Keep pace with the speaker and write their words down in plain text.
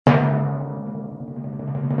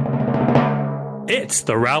It's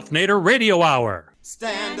the Ralph Nader Radio Hour.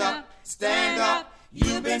 Stand up,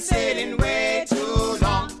 you've been sitting way too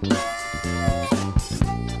long.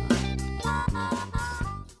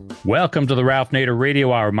 Welcome to the Ralph Nader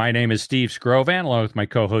Radio Hour. My name is Steve Scrovan, along with my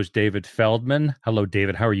co-host David Feldman. Hello,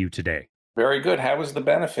 David. How are you today? Very good. How was the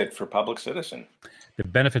benefit for Public Citizen? The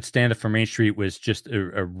benefit stand-up for Main Street was just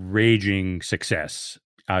a raging success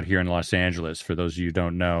out here in Los Angeles. For those of you who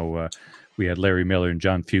don't know, we had Larry Miller and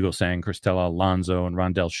John Fugelsang, Cristela Alonso, and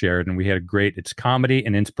Rondell Sheridan. We had a great, it's comedy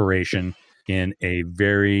and inspiration in a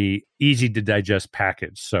very easy-to-digest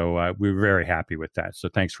package. So we were very happy with that. So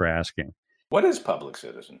thanks for asking. What is Public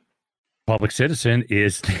Citizen? Public Citizen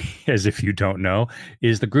is, as if you don't know,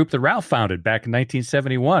 is the group that Ralph founded back in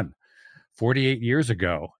 1971, 48 years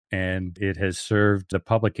ago. And it has served the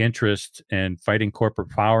public interest in fighting corporate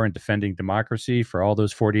power and defending democracy for all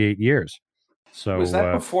those 48 years. So was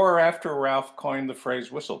that before or after Ralph coined the phrase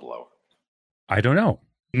whistleblower? I don't know.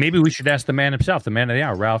 Maybe we should ask the man himself, the man of the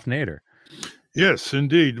hour, Ralph Nader. Yes,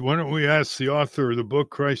 indeed. Why don't we ask the author of the book,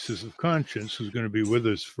 Crisis of Conscience, who's going to be with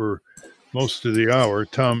us for most of the hour,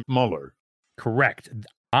 Tom Mueller. Correct.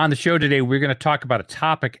 On the show today, we're going to talk about a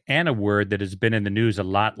topic and a word that has been in the news a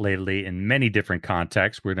lot lately in many different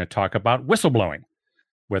contexts. We're going to talk about whistleblowing,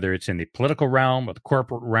 whether it's in the political realm or the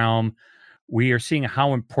corporate realm. We are seeing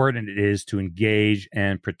how important it is to engage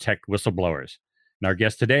and protect whistleblowers. And our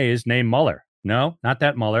guest today is named Mueller. No, not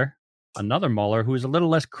that Mueller. Another Mueller who is a little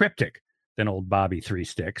less cryptic than old Bobby Three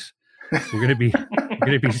Sticks. We're going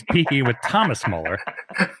to be speaking with Thomas Mueller,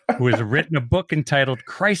 who has written a book entitled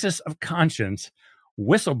Crisis of Conscience: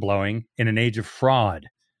 Whistleblowing in an Age of Fraud.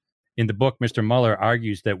 In the book, Mr. Mueller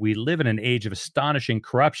argues that we live in an age of astonishing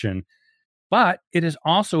corruption, but it is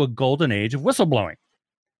also a golden age of whistleblowing.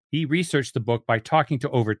 He researched the book by talking to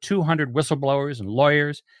over 200 whistleblowers and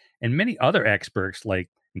lawyers and many other experts like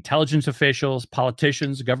intelligence officials,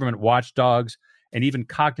 politicians, government watchdogs, and even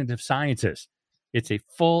cognitive scientists. It's a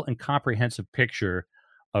full and comprehensive picture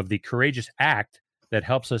of the courageous act that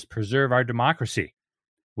helps us preserve our democracy.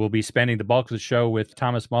 We'll be spending the bulk of the show with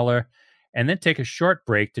Thomas Mueller and then take a short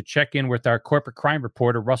break to check in with our corporate crime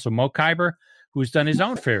reporter, Russell Mokhiber, who's done his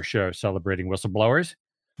own fair share celebrating whistleblowers.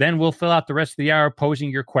 Then we'll fill out the rest of the hour posing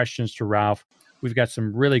your questions to Ralph. We've got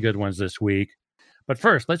some really good ones this week. But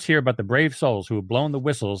first, let's hear about the brave souls who have blown the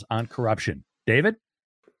whistles on corruption. David?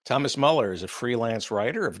 Thomas Mueller is a freelance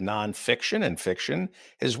writer of nonfiction and fiction.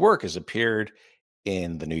 His work has appeared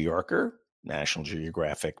in The New Yorker, National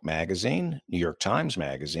Geographic Magazine, New York Times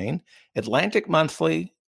Magazine, Atlantic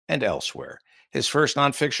Monthly, and elsewhere. His first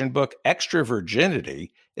nonfiction book, Extra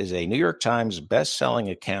Virginity, is a New York Times best-selling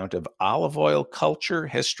account of olive oil culture,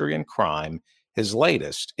 history, and crime. His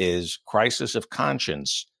latest is Crisis of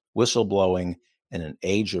Conscience: Whistleblowing in an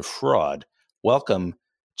Age of Fraud. Welcome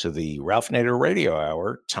to the Ralph Nader Radio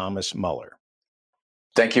Hour, Thomas Mueller.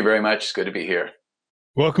 Thank you very much. It's good to be here.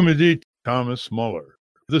 Welcome indeed, Thomas Mueller.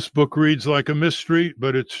 This book reads like a mystery,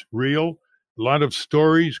 but it's real. A lot of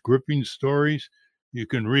stories, gripping stories. You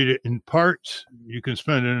can read it in parts. You can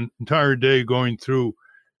spend an entire day going through.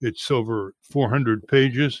 It's over 400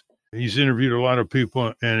 pages. He's interviewed a lot of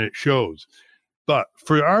people, and it shows. But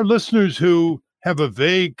for our listeners who have a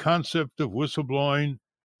vague concept of whistleblowing,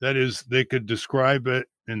 that is, they could describe it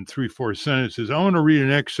in 3-4 sentences, I want to read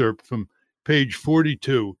an excerpt from page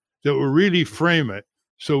 42 that will really frame it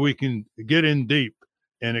so we can get in deep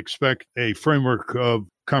and expect a framework of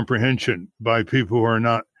comprehension by people who are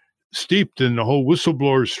not steeped in the whole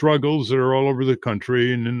whistleblower struggles that are all over the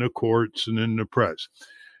country and in the courts and in the press.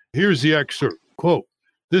 Here's the excerpt. Quote,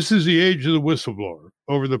 "This is the age of the whistleblower.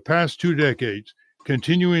 Over the past 2 decades,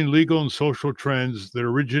 continuing legal and social trends that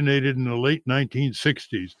originated in the late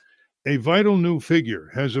 1960s, a vital new figure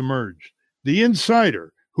has emerged. The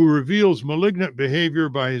insider, who reveals malignant behavior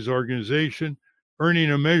by his organization, earning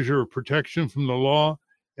a measure of protection from the law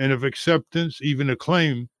and of acceptance, even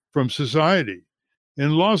acclaim, from society.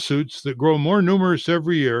 In lawsuits that grow more numerous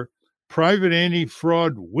every year, private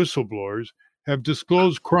anti-fraud whistleblowers have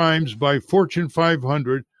disclosed crimes by Fortune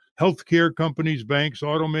 500, healthcare companies, banks,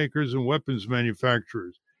 automakers, and weapons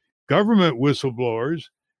manufacturers. Government whistleblowers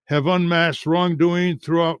have unmasked wrongdoing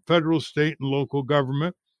throughout federal, state, and local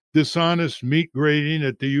government, dishonest meat grading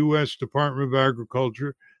at the U.S. Department of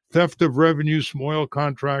Agriculture, theft of revenues from oil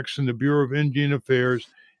contracts in the Bureau of Indian Affairs,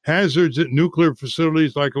 hazards at nuclear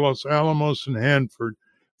facilities like Los Alamos and Hanford,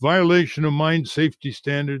 violation of mine safety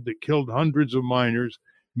standard that killed hundreds of miners,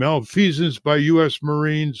 malfeasance by U.S.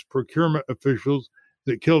 Marines procurement officials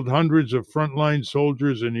that killed hundreds of frontline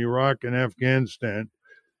soldiers in Iraq and Afghanistan,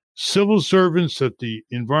 civil servants at the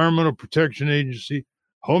Environmental Protection Agency,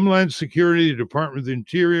 Homeland Security, the Department of the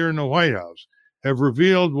Interior, and the White House, have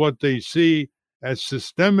revealed what they see as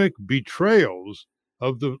systemic betrayals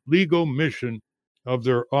of the legal mission of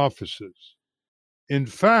their offices. In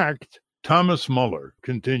fact, Thomas Mueller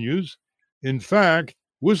continues, in fact,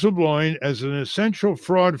 whistleblowing as an essential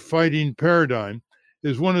fraud-fighting paradigm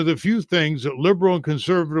is one of the few things that liberal and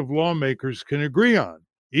conservative lawmakers can agree on.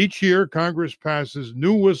 Each year, Congress passes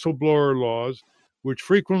new whistleblower laws, which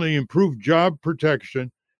frequently improve job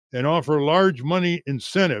protection and offer large money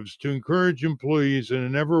incentives to encourage employees in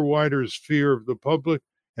an ever wider sphere of the public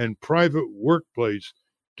and private workplace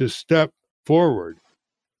to step forward.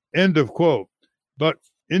 End of quote. But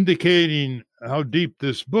indicating how deep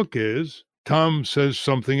this book is, Tom says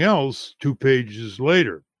something else 2 pages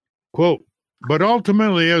later. Quote, but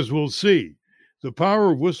ultimately, as we'll see, the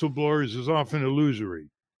power of whistleblowers is often illusory.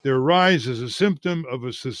 Their rise is a symptom of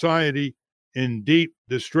a society in deep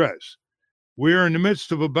distress. We are in the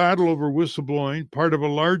midst of a battle over whistleblowing, part of a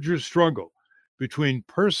larger struggle between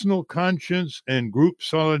personal conscience and group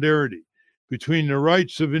solidarity, between the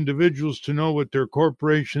rights of individuals to know what their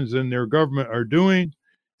corporations and their government are doing,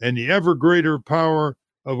 and the ever greater power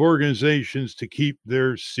of organizations to keep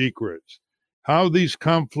their secrets. How these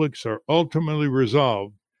conflicts are ultimately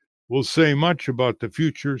resolved will say much about the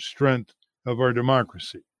future strength of our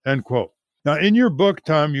democracy. End quote. Now, in your book,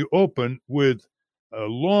 Tom, you open with a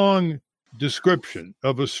long description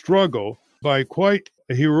of a struggle by quite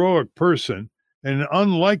a heroic person and an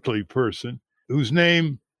unlikely person whose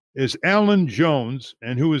name is Alan Jones,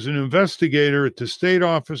 and who is an investigator at the State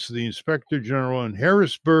Office of the Inspector General in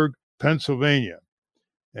Harrisburg, Pennsylvania.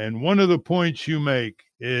 And one of the points you make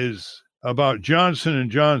is about Johnson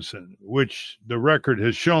 & Johnson, which the record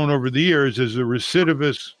has shown over the years is a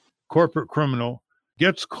recidivist corporate criminal,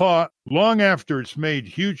 gets caught long after it's made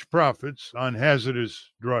huge profits on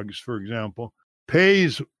hazardous drugs, for example,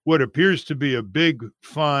 pays what appears to be a big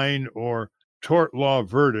fine or tort law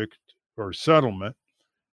verdict or settlement,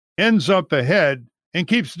 ends up ahead and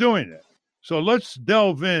keeps doing it. So let's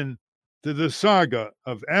delve in to the saga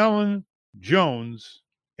of Alan Jones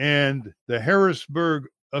and the Harrisburg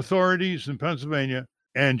authorities in Pennsylvania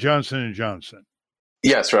and Johnson & Johnson.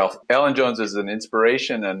 Yes, Ralph. Alan Jones is an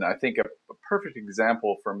inspiration, and I think a perfect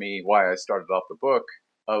example for me why I started off the book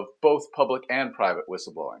of both public and private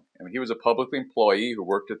whistleblowing. I mean, he was a public employee who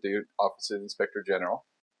worked at the Office of the Inspector General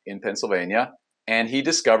in Pennsylvania, and he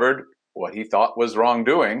discovered what he thought was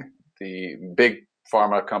wrongdoing. The big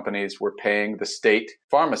pharma companies were paying the state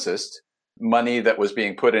pharmacist money that was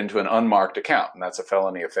being put into an unmarked account, and that's a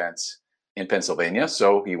felony offense in Pennsylvania.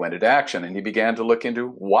 So he went into action and he began to look into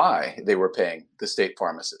why they were paying the state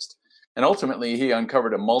pharmacist. And ultimately, he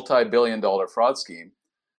uncovered a multi-billion-dollar fraud scheme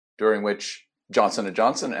during which Johnson &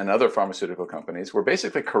 Johnson and other pharmaceutical companies were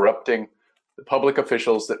basically corrupting the public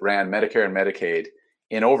officials that ran Medicare and Medicaid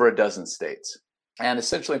in over a dozen states, and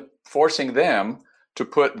essentially forcing them to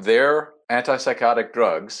put their antipsychotic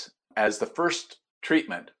drugs as the first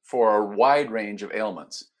treatment for a wide range of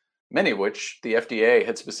ailments, many of which the FDA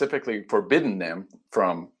had specifically forbidden them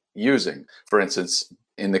from using. For instance,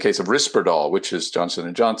 in the case of Risperdal, which is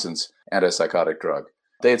Johnson & Johnson's antipsychotic drug,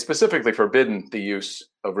 they had specifically forbidden the use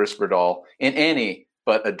of Risperdal in any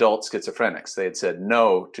but adult schizophrenics. They had said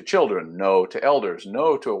no to children, no to elders,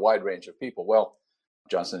 no to a wide range of people. Well,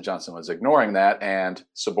 Johnson & Johnson was ignoring that and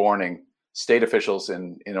suborning state officials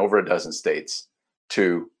in over a dozen states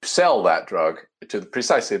to sell that drug to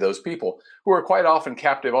precisely those people who were quite often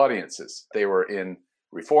captive audiences. They were in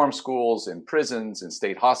reform schools, in prisons, in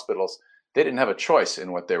state hospitals. They didn't have a choice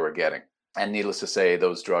in what they were getting. And needless to say,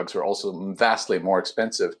 those drugs were also vastly more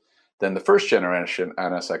expensive than the first generation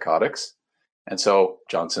antipsychotics. And so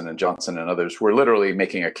Johnson & Johnson and others were literally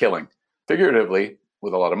making a killing, figuratively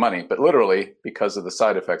with a lot of money, but literally because of the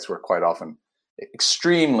side effects were quite often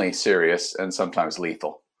extremely serious and sometimes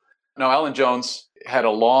lethal. Now, Alan Jones had a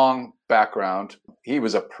long background. He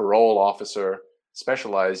was a parole officer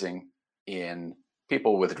specializing in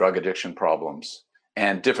people with drug addiction problems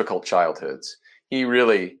and difficult childhoods. He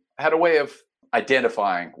really had a way of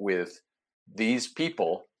identifying with these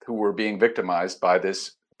people who were being victimized by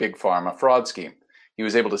this big pharma fraud scheme. He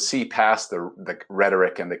was able to see past the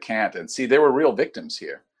rhetoric and the cant and see there were real victims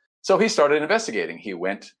here. So he started investigating. He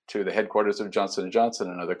went to the headquarters of Johnson &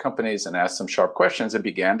 Johnson and other companies and asked some sharp questions and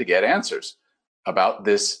began to get answers about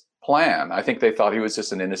this plan. I think they thought he was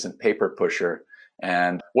just an innocent paper pusher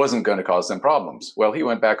and wasn't going to cause them problems. Well, he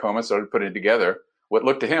went back home and started putting together what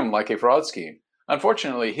looked to him like a fraud scheme.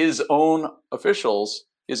 Unfortunately, his own officials,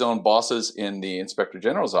 his own bosses in the Inspector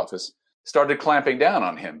General's office, started clamping down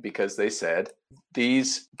on him because they said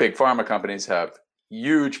these big pharma companies have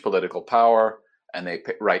huge political power and they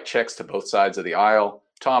write checks to both sides of the aisle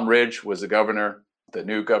Tom Ridge was the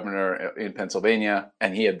new governor in Pennsylvania,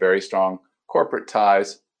 and he had very strong corporate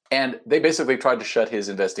ties. And they basically tried to shut his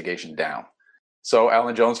investigation down. So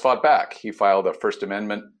Alan Jones fought back. He filed a First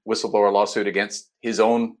Amendment whistleblower lawsuit against his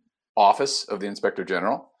own office of the Inspector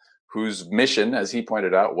General, whose mission, as he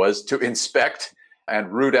pointed out, was to inspect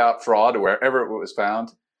and root out fraud wherever it was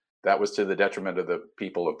found. That was to the detriment of the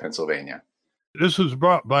people of Pennsylvania. This was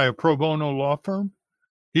brought by a pro bono law firm?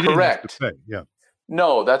 He didn't have to pay. Yeah.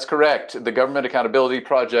 No, that's correct. The Government Accountability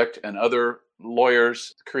Project and other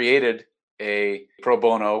lawyers created a pro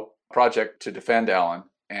bono project to defend Alan,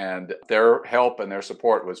 and their help and their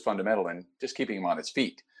support was fundamental in just keeping him on his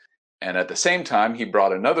feet. And at the same time, he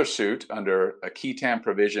brought another suit under a qui tam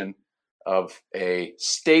provision of a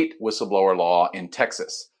state whistleblower law in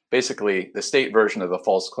Texas, basically the state version of the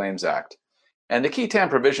False Claims Act. And the qui tam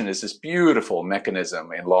provision is this beautiful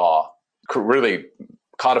mechanism in law, really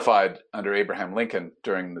codified under Abraham Lincoln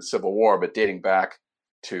during the Civil War, but dating back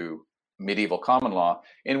to medieval common law,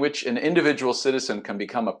 in which an individual citizen can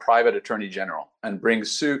become a private attorney general and bring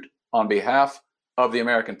suit on behalf of the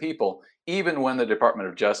American people, even when the Department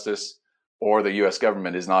of Justice or the US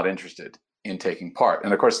government is not interested in taking part.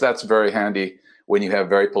 And of course, that's very handy when you have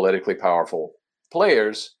very politically powerful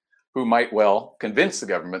players who might well convince the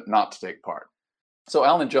government not to take part. So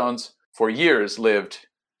Alan Jones, for years, lived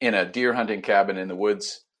in a deer hunting cabin in the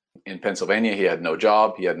woods in Pennsylvania. He had no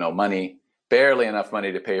job, he had no money, barely enough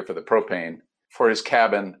money to pay for the propane for his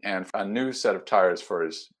cabin and a new set of tires for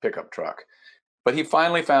his pickup truck. But he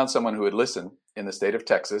finally found someone who would listen in the state of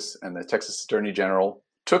Texas, and the Texas Attorney General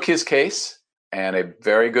took his case, and a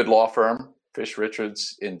very good law firm, Fish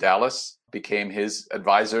Richards in Dallas, became his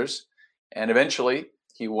advisors. And eventually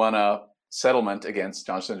he won a settlement against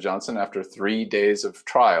Johnson & Johnson after 3 days of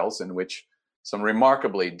trials in which some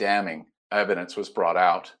remarkably damning evidence was brought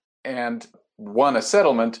out, and won a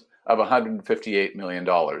settlement of $158 million,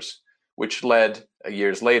 which led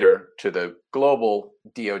years later to the global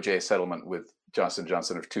DOJ settlement with Johnson &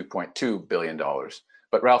 Johnson of $2.2 billion.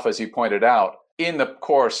 But Ralph, as you pointed out, in the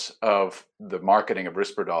course of the marketing of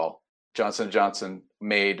Risperdal, Johnson & Johnson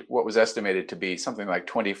made what was estimated to be something like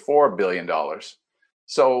 $24 billion.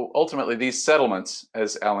 So ultimately, these settlements,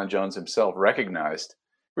 as Alan Jones himself recognized,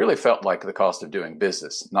 really felt like the cost of doing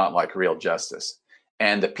business, not like real justice.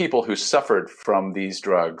 And the people who suffered from these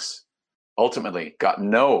drugs ultimately got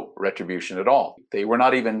no retribution at all. They were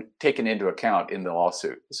not even taken into account in the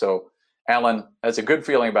lawsuit. So Alan has a good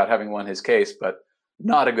feeling about having won his case, but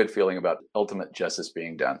not a good feeling about ultimate justice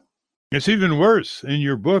being done. It's even worse. In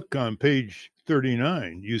your book on page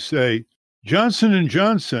 39, you say, Johnson &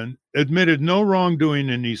 Johnson admitted no wrongdoing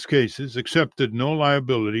in these cases, accepted no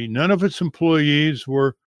liability. None of its employees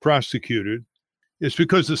were prosecuted. It's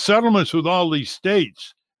because the settlements with all these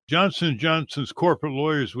states, Johnson & Johnson's corporate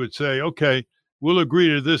lawyers would say, okay, we'll agree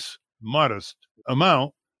to this modest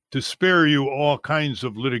amount to spare you all kinds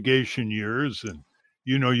of litigation years. And,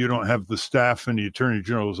 you know, you don't have the staff in the Attorney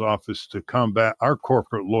General's office to combat our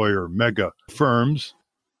corporate lawyer mega firms.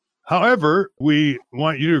 However, we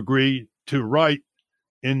want you to agree to write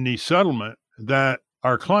in the settlement that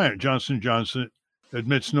our client, Johnson & Johnson,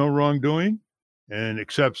 admits no wrongdoing and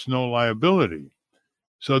accepts no liability.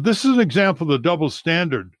 So this is an example of the double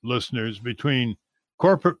standard, listeners, between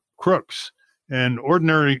corporate crooks and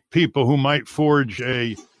ordinary people who might forge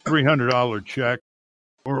a $300 check,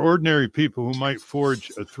 or ordinary people who might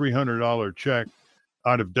forge a $300 check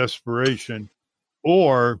out of desperation,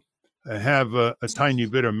 or have a tiny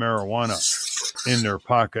bit of marijuana in their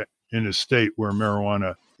pocket in a state where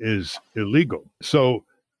marijuana is illegal. So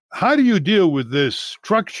how do you deal with this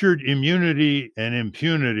structured immunity and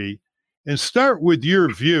impunity? And start with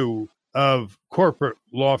your view of corporate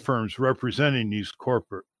law firms representing these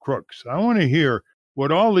corporate crooks. I want to hear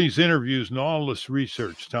what all these interviews and all this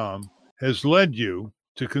research, Tom, has led you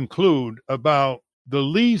to conclude about the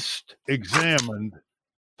least examined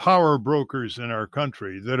power brokers in our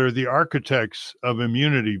country that are the architects of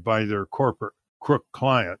immunity by their corporate crook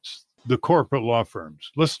clients, the corporate law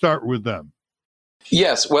firms. Let's start with them.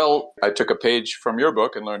 Yes, well, I took a page from your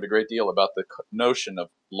book and learned a great deal about the notion of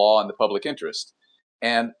law in the public interest.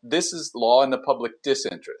 And this is law in the public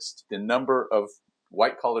disinterest. The number of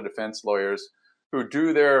white-collar defense lawyers who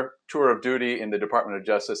do their tour of duty in the Department of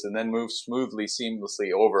Justice and then move smoothly,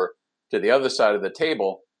 seamlessly over to the other side of the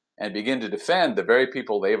table and begin to defend the very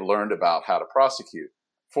people they've learned about how to prosecute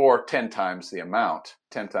for 10 times the amount,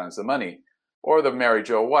 10 times the money, or the Mary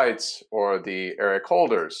Jo Whites or the Eric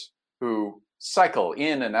Holders who cycle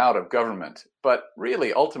in and out of government, but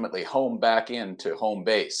really ultimately home back into home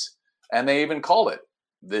base. And they even call it,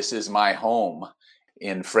 "This is my home,"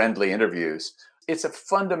 in friendly interviews. It's a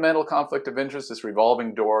fundamental conflict of interest. This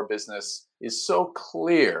revolving door business is so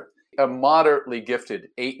clear. A moderately gifted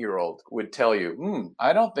 8-year-old would tell you,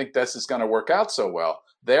 I don't think this is going to work out so well.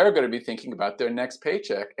 They're going to be thinking about their next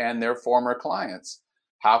paycheck and their former clients.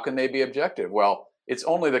 How can they be objective? Well, it's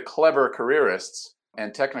only the clever careerists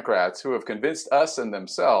and technocrats who have convinced us and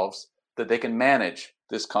themselves that they can manage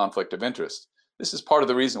this conflict of interest. This is part of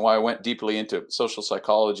the reason why I went deeply into social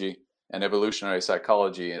psychology and evolutionary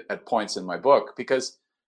psychology at points in my book, because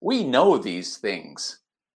we know these things.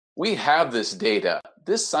 We have this data.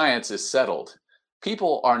 This science is settled.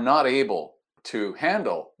 People are not able to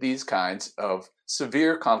handle these kinds of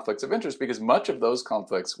severe conflicts of interest because much of those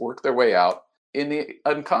conflicts work their way out in the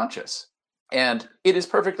unconscious. And it is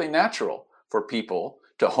perfectly natural for people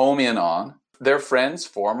to home in on their friends,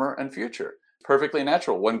 former and future. Perfectly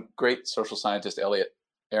natural. One great social scientist, Elliot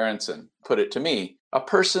Aronson, put it to me, a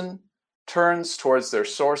person turns towards their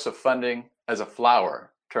source of funding as a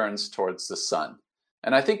flower turns towards the sun.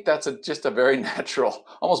 And I think that's just a very natural,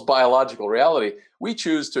 almost biological reality. We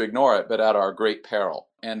choose to ignore it, but at our great peril.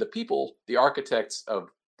 And the people, the architects of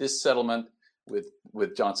this settlement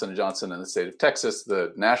with Johnson & Johnson in the state of Texas,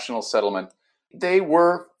 the national settlement, they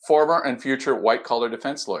were former and future white-collar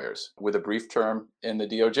defense lawyers with a brief term in the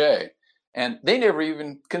DOJ. And they never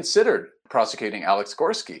even considered prosecuting Alex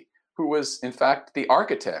Gorski, who was, in fact, the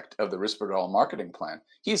architect of the Risperdal marketing plan.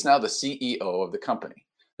 He's now the CEO of the company.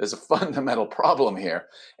 There's a fundamental problem here.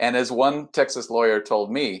 And as one Texas lawyer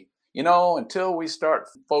told me, until we start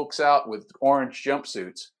folks out with orange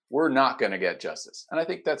jumpsuits, we're not going to get justice. And I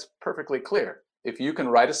think that's perfectly clear. If you can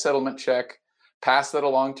write a settlement check, pass that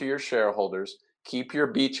along to your shareholders, keep your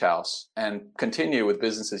beach house, and continue with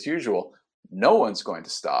business as usual, no one's going to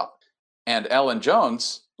stop. And Alan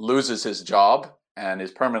Jones loses his job and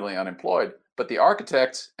is permanently unemployed. But the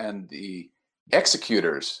architects and the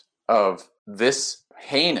executors of this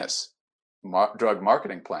heinous drug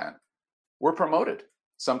marketing plan were promoted,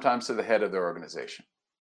 sometimes to the head of their organization.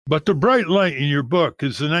 But the bright light in your book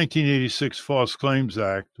is the 1986 False Claims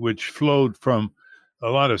Act, which flowed from a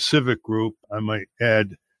lot of civic group. I might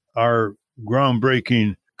add our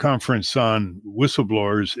groundbreaking conference on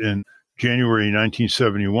whistleblowers in January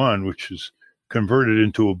 1971, which was converted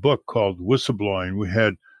into a book called Whistleblowing. We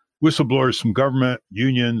had whistleblowers from government,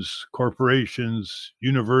 unions, corporations,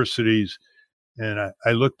 universities, and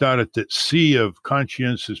I looked out at that sea of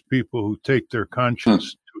conscientious people who take their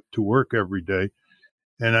conscience to work every day.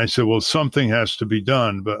 And I said, well, something has to be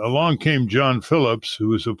done. But along came John Phillips, who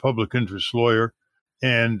was a public interest lawyer,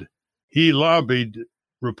 and he lobbied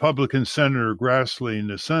Republican Senator Grassley in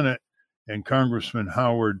the Senate and Congressman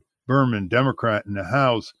Howard Berman, Democrat, in the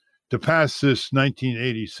House, to pass this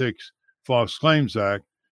 1986 False Claims Act,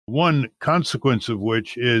 one consequence of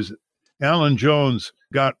which is Alan Jones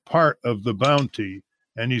got part of the bounty,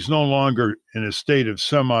 and he's no longer in a state of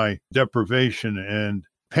semi-deprivation and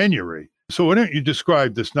penury. So why don't you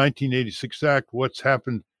describe this 1986 Act, what's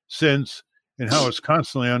happened since, and how it's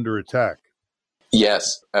constantly under attack?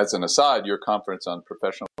 Yes. As an aside, your conference on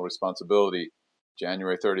professional responsibility,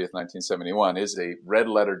 January 30th, 1971, is a red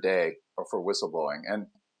letter day for whistleblowing. And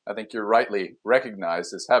I think you're rightly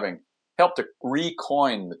recognized as having helped to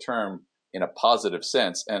recoin the term in a positive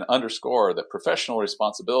sense and underscore that professional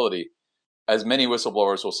responsibility, as many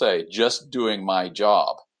whistleblowers will say, just doing my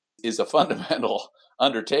job, is a fundamental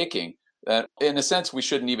undertaking. That in a sense, we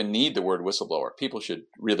shouldn't even need the word whistleblower. People should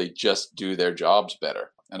really just do their jobs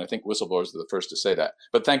better. And I think whistleblowers are the first to say that.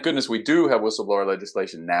 But thank goodness we do have whistleblower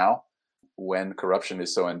legislation now when corruption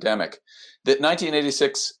is so endemic. The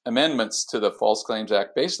 1986 amendments to the False Claims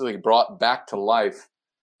Act basically brought back to life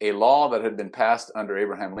a law that had been passed under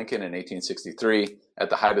Abraham Lincoln in 1863 at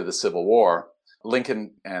the height of the Civil War.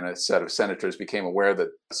 Lincoln and a set of senators became aware that,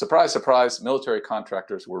 surprise, surprise, military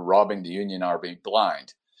contractors were robbing the Union Army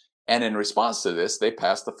blind. And in response to this, they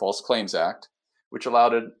passed the False Claims Act, which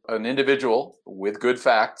allowed an individual with good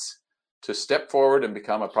facts to step forward and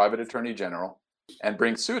become a private attorney general and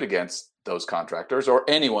bring suit against those contractors or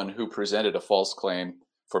anyone who presented a false claim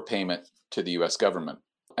for payment to the U.S. government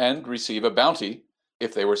and receive a bounty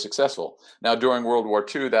if they were successful. Now, during World War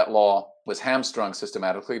II, that law was hamstrung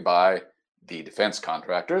systematically by the defense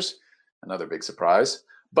contractors, another big surprise.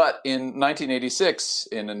 But in 1986,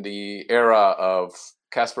 in the era of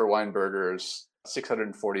Caspar Weinberger's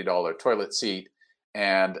 $640 toilet seat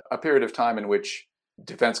and a period of time in which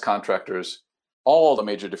defense contractors, all the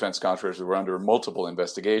major defense contractors were under multiple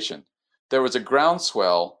investigation, there was a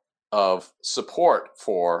groundswell of support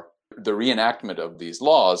for the reenactment of these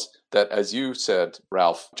laws that, as you said,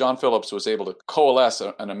 Ralph, John Phillips was able to coalesce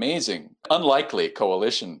an amazing, unlikely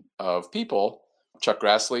coalition of people Chuck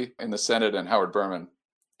Grassley in the Senate and Howard Berman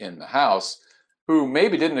in the House, who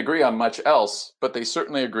maybe didn't agree on much else, but they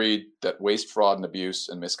certainly agreed that waste, fraud, and abuse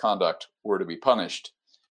and misconduct were to be punished,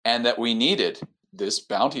 and that we needed this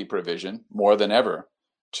bounty provision more than ever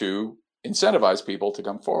to incentivize people to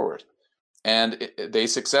come forward. And they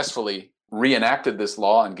successfully reenacted this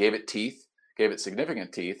law and gave it teeth, gave it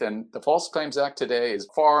significant teeth. And the False Claims Act today is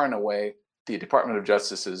far and away the Department of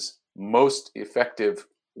Justice's most effective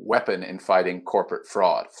weapon in fighting corporate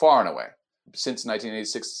fraud, far and away. Since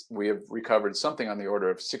 1986, we have recovered something on the order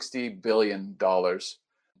of $60 billion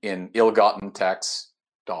in ill-gotten tax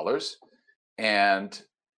dollars. And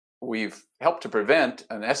we've helped to prevent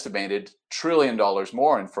an estimated $1 trillion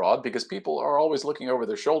more in fraud, because people are always looking over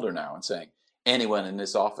their shoulder now and saying, anyone in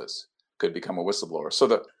this office could become a whistleblower. So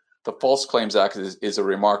the False Claims Act is a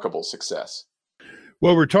remarkable success.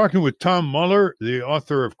 Well, we're talking with Tom Mueller, the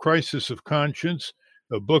author of Crisis of Conscience,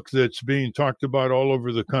 a book that's being talked about all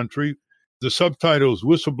over the country. The subtitle is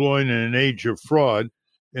Whistleblowing in an Age of Fraud.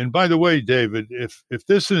 And by the way, David, if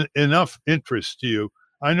this is enough interest to you,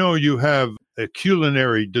 I know you have a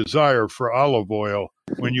culinary desire for olive oil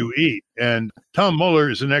when you eat. And Tom Mueller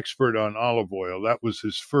is an expert on olive oil. That was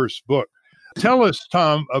his first book. Tell us,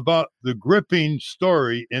 Tom, about the gripping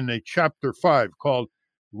story in a chapter 5 called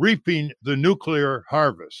Reaping the Nuclear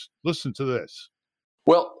Harvest. Listen to this.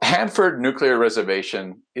 Well, Hanford Nuclear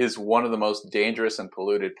Reservation is one of the most dangerous and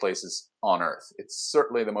polluted places on Earth. It's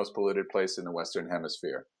certainly the most polluted place in the Western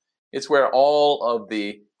Hemisphere. It's where all of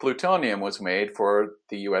the plutonium was made for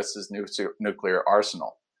the U.S.'s nuclear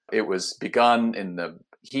arsenal. It was begun in the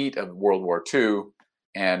heat of World War II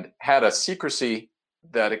and had a secrecy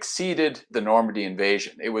that exceeded the Normandy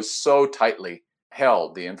invasion. It was so tightly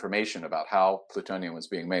held, the information about how plutonium was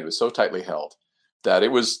being made was so tightly held that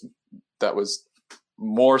was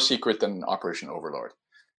more secret than Operation Overlord.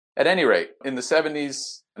 At any rate, in the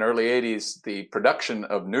 70s and early 80s, the production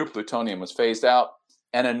of new plutonium was phased out,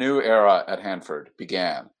 and a new era at Hanford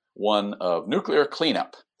began, one of nuclear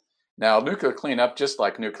cleanup. Now, nuclear cleanup, just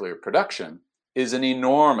like nuclear production, is an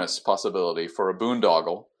enormous possibility for a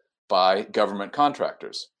boondoggle by government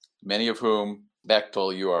contractors, many of whom,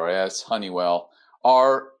 Bechtel, URS, Honeywell,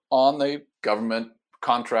 are on the government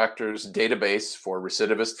contractors database for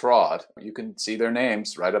recidivist fraud. You can see their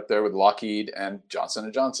names right up there with Lockheed and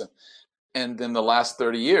Johnson & Johnson. And in the last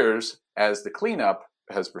 30 years, as the cleanup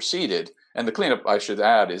has proceeded, and the cleanup, I should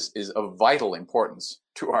add, is of vital importance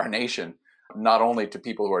to our nation, not only to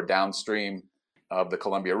people who are downstream of the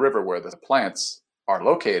Columbia River where the plants are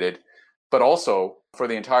located, but also for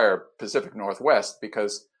the entire Pacific Northwest,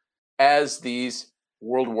 because as these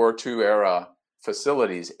World War II era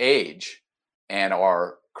facilities age and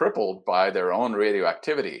are crippled by their own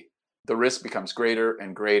radioactivity, the risk becomes greater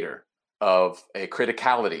and greater of a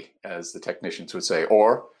criticality, as the technicians would say,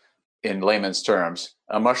 or in layman's terms,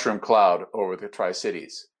 a mushroom cloud over the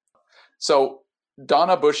Tri-Cities. So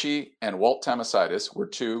Donna Bushy and Walt Tamasitis were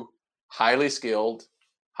two highly skilled,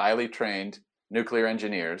 highly trained nuclear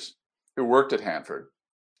engineers who worked at Hanford.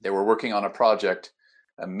 They were working on a project,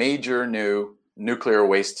 a major new nuclear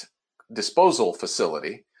waste disposal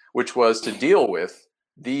facility, which was to deal with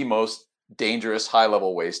the most dangerous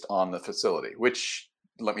high-level waste on the facility, which,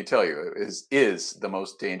 let me tell you, is the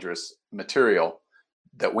most dangerous material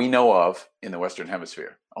that we know of in the Western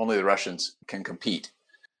Hemisphere. Only the Russians can compete.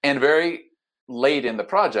 And very late in the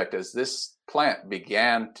project, as this plant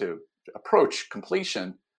began to approach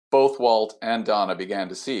completion, both Walt and Donna began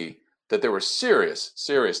to see that there were serious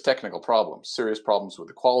technical problems, serious problems with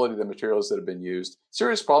the quality of the materials that have been used,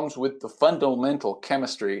 serious problems with the fundamental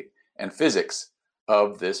chemistry and physics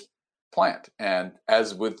of this plant. And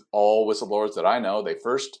as with all whistleblowers that I know, they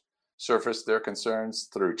first surfaced their concerns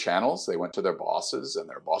through channels. They went to their bosses and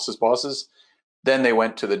their bosses' bosses. Then they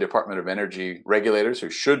went to the Department of Energy regulators, who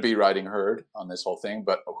should be riding herd on this whole thing,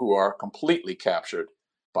 but who are completely captured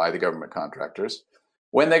by the government contractors.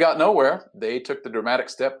 When they got nowhere, they took the dramatic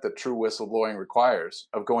step that true whistleblowing requires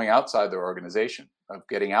of going outside their organization, of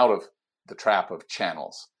getting out of the trap of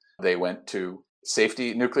channels. They went to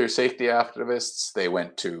nuclear safety activists, they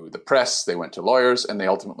went to the press, they went to lawyers, and they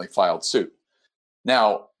ultimately filed suit.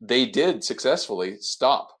 Now, they did successfully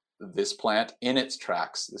stop this plant in its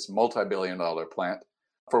tracks, this multi-billion-dollar plant,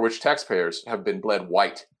 for which taxpayers have been bled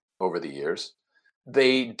white over the years.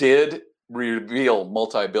 They did reveal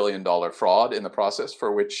multi-billion-dollar fraud in the process,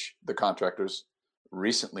 for which the contractors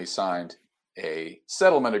recently signed a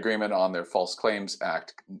settlement agreement on their False Claims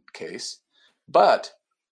Act case. But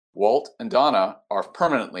Walt and Donna are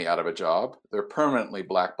permanently out of a job. They're permanently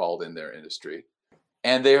blackballed in their industry,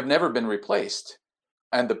 and they have never been replaced.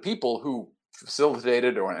 And the people who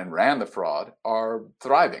facilitated and ran the fraud are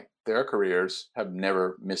thriving. Their careers have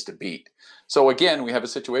never missed a beat. So again, we have a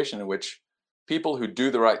situation in which people who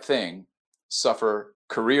do the right thing suffer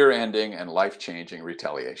career-ending and life-changing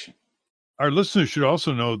retaliation. Our listeners should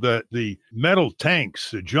also know that the metal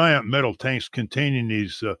tanks, the giant metal tanks containing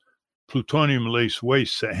these plutonium-laced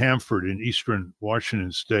wastes at Hanford in eastern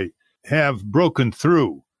Washington state, have broken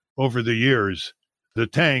through over the years. The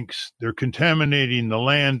tanks, they're contaminating the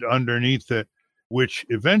land underneath it, which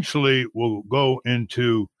eventually will go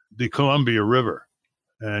into the Columbia River.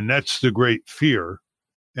 And that's the great fear.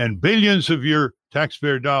 And billions of your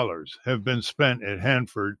taxpayer dollars have been spent at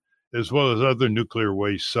Hanford, as well as other nuclear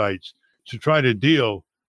waste sites, to try to deal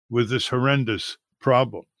with this horrendous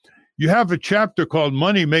problem. You have a chapter called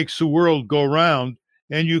Money Makes the World Go Round,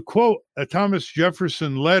 and you quote a Thomas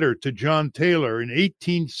Jefferson letter to John Taylor in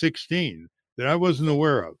 1816 that I wasn't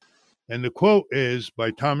aware of. And the quote is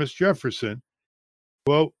by Thomas Jefferson,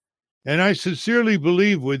 quote, "And I sincerely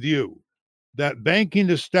believe with you that banking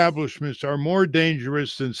establishments are more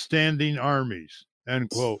dangerous than standing armies," end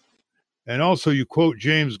quote. And also you quote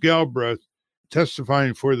James Galbraith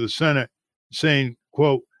testifying for the Senate saying,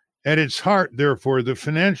 quote, "At its heart, therefore, the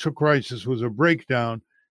financial crisis was a breakdown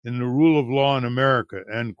in the rule of law in America,"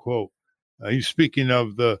 end quote. He's speaking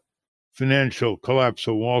of the financial collapse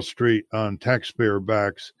of Wall Street on taxpayer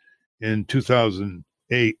backs in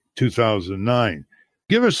 2008, 2009.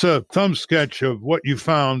 Give us a thumb sketch of what you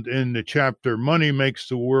found in the chapter, Money Makes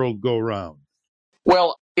the World Go Round.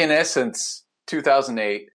 Well, in essence,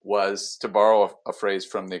 2008 was, to borrow a phrase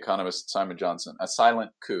from the economist Simon Johnson, a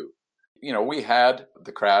silent coup. You know, we had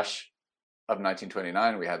the crash of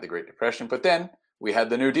 1929, we had the Great Depression, but then we had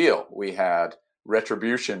the New Deal. We had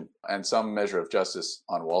retribution and some measure of justice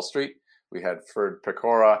on Wall Street. We had Ferd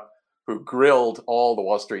Pecora, who grilled all the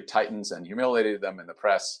Wall Street titans and humiliated them in the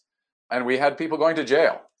press. And we had people going to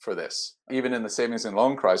jail for this, even in the savings and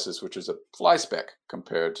loan crisis, which is a fly speck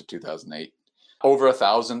compared to 2008. Over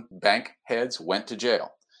 1,000 bank heads went to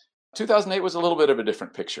jail. 2008 was a little bit of a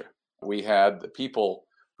different picture. We had the people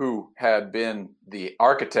who had been the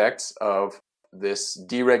architects of this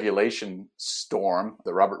deregulation storm,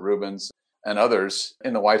 the Robert Rubins and others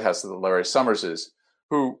in the White House, the Larry Summerses,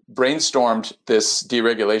 who brainstormed this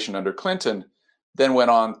deregulation under Clinton, then went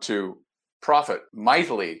on to profit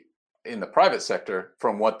mightily in the private sector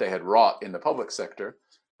from what they had wrought in the public sector,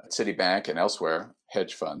 at Citibank and elsewhere,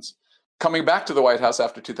 hedge funds, coming back to the White House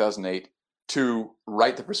after 2008 to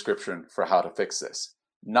write the prescription for how to fix this.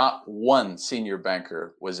 Not one senior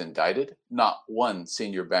banker was indicted. Not one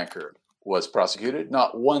senior banker was prosecuted.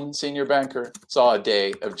 Not one senior banker saw a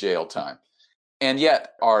day of jail time. And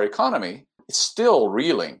yet our economy is still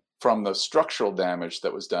reeling from the structural damage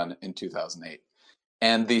that was done in 2008.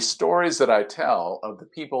 And the stories that I tell of the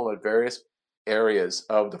people at various areas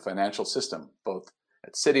of the financial system, both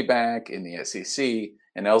at Citibank, in the SEC,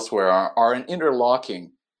 and elsewhere, are an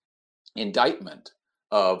interlocking indictment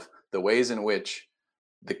of the ways in which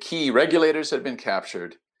the key regulators had been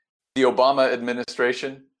captured. The Obama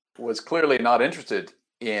administration was clearly not interested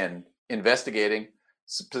in investigating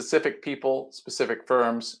specific people, specific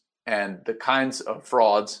firms, and the kinds of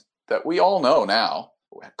frauds that we all know now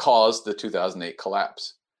caused the 2008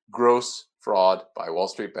 collapse. Gross fraud by Wall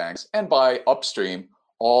Street banks and by upstream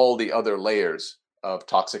all the other layers of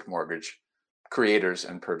toxic mortgage creators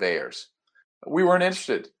and purveyors. We weren't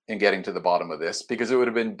interested in getting to the bottom of this because it would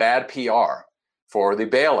have been bad PR for the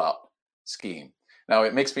bailout scheme. Now,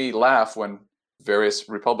 it makes me laugh when various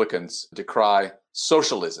Republicans decry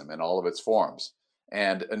socialism in all of its forms.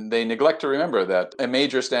 And they neglect to remember that a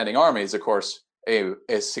major standing army is, of course, a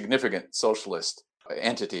significant socialist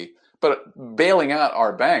entity. But bailing out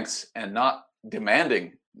our banks and not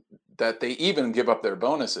demanding that they even give up their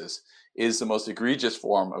bonuses is the most egregious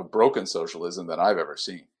form of broken socialism that I've ever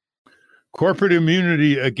seen. Corporate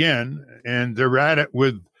immunity again, and they're at it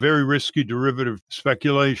with very risky derivative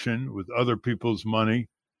speculation with other people's money,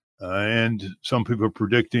 and some people are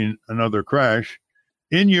predicting another crash.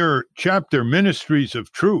 In your chapter, Ministries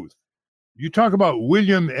of Truth, you talk about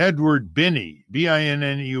William Edward Binney,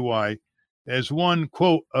 Binney, as one,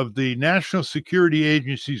 quote, of the National Security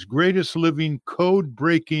Agency's greatest living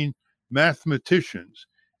code-breaking mathematicians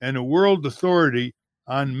and a world authority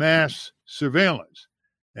on mass surveillance.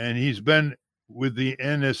 And he's been with the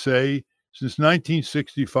NSA since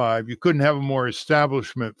 1965. You couldn't have a more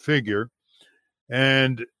establishment figure.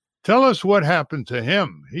 And tell us what happened to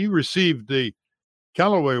him. He received the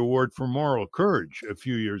Callaway Award for Moral Courage a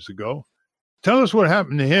few years ago. Tell us what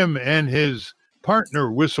happened to him and his partner,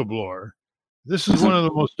 Whistleblower. This is one of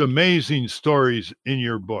the most amazing stories in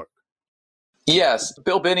your book. Yes,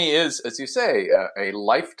 Bill Binney is, as you say, a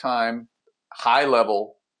lifetime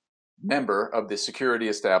high-level member of the security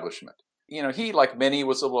establishment. He, like many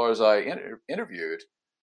whistleblowers I interviewed,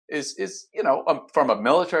 is from a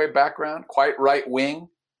military background, quite right-wing,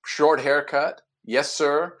 short haircut. Yes,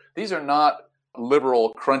 sir. These are not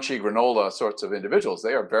liberal, crunchy granola sorts of individuals.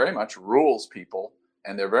 They are very much rules people,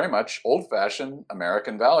 and they're very much old-fashioned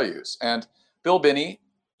American values. And Bill Binney,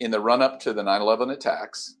 in the run-up to the 9/11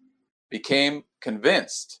 attacks, became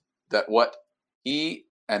convinced that what he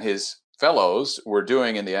and his fellows were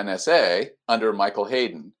doing in the NSA under Michael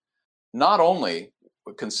Hayden not only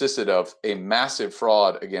consisted of a massive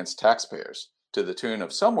fraud against taxpayers to the tune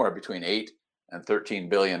of somewhere between $8 and $13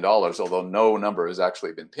 billion, although no number has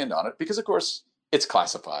actually been pinned on it, because of course it's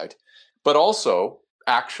classified, but also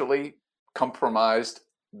actually compromised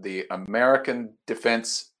the American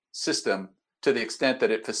defense system to the extent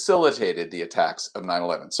that it facilitated the attacks of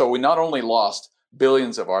 9/11. So we not only lost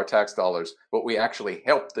billions of our tax dollars, but we actually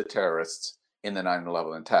helped the terrorists in the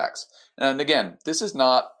 9/11 attacks. And again, this is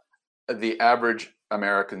not the average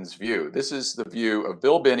American's view. This is the view of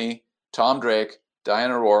Bill Binney, Tom Drake,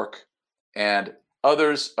 Diana Rourke, and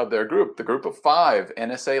others of their group, the group of 5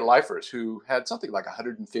 NSA lifers who had something like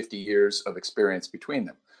 150 years of experience between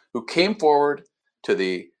them, who came forward to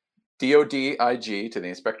the DOD-IG, to the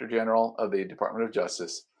Inspector General of the Department of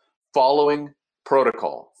Justice, following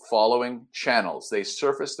protocol, following channels. They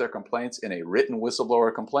surfaced their complaints in a written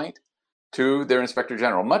whistleblower complaint to their Inspector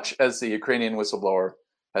General, much as the Ukrainian whistleblower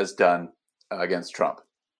has done against Trump.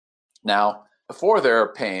 Now, for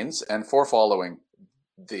their pains and for following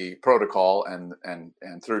the protocol and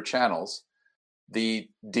through channels, the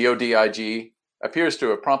DOD-IG appears to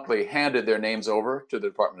have promptly handed their names over to the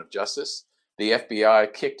Department of Justice. The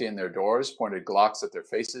FBI kicked in their doors, pointed Glocks at their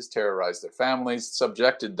faces, terrorized their families,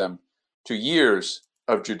 subjected them to years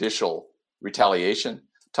of judicial retaliation.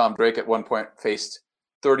 Tom Drake at one point faced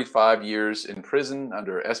 35 years in prison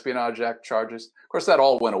under Espionage Act charges. Of course, that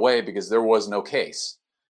all went away because there was no case.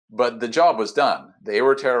 But the job was done. They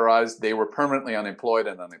were terrorized. They were permanently unemployed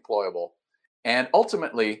and unemployable. And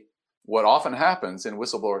ultimately, what often happens in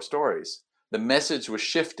whistleblower stories, the message was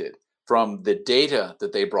shifted from the data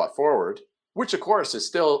that they brought forward, which of course is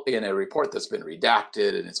still in a report that's been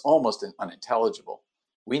redacted and it's almost unintelligible.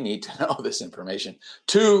 We need to know this information,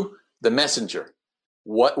 to the messenger.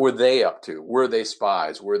 What were they up to? Were they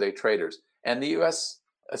spies? Were they traitors? And the U.S.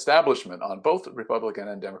 establishment on both Republican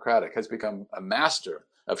and Democratic has become a master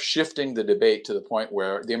of shifting the debate to the point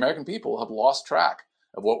where the American people have lost track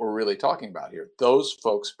of what we're really talking about here. Those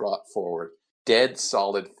folks brought forward dead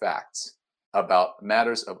solid facts about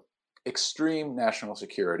matters of extreme national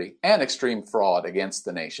security and extreme fraud against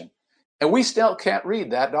the nation. And we still can't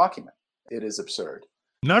read that document. It is absurd.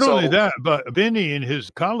 Not only that, but Binney and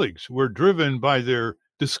his colleagues were driven by their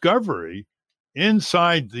discovery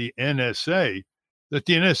inside the NSA that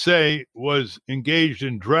the NSA was engaged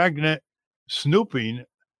in dragnet snooping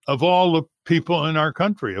of all the people in our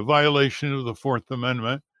country, a violation of the Fourth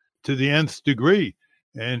Amendment to the nth degree.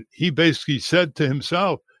 And he basically said to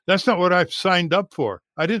himself, that's not what I've signed up for.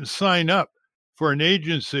 I didn't sign up for an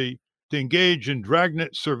agency to engage in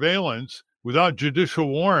dragnet surveillance without judicial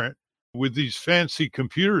warrant with these fancy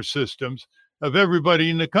computer systems of everybody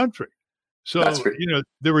in the country. So,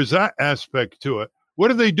 there was that aspect to it.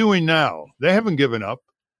 What are they doing now? They haven't given up.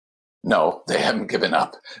 No, they haven't given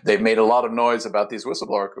up. They've made a lot of noise about these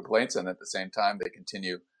whistleblower complaints, and at the same time, they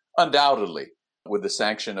continue undoubtedly with the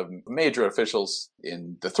sanction of major officials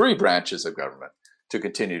in the 3 branches of government to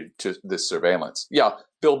continue to this surveillance. Yeah,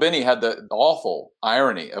 Bill Binney had the awful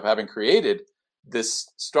irony of having created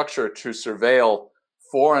this structure to surveil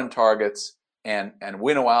foreign targets and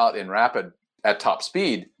winnow out at top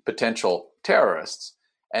speed potential terrorists,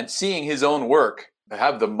 and seeing his own work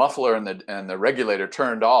have the muffler and the regulator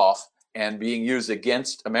turned off and being used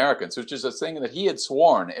against Americans, which is a thing that he had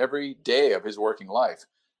sworn every day of his working life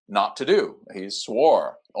not to do. He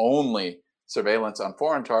swore only surveillance on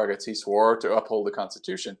foreign targets. He swore to uphold the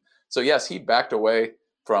Constitution. So yes, he backed away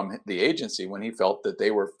from the agency when he felt that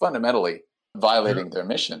they were fundamentally violating their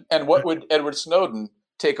mission. And what would Edward Snowden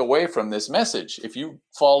take away from this message? If you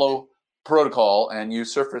follow protocol and you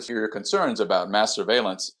surface your concerns about mass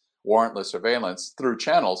surveillance, warrantless surveillance through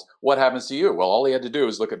channels, what happens to you? Well, all he had to do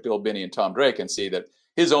was look at Bill Binney and Tom Drake and see that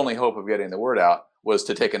his only hope of getting the word out was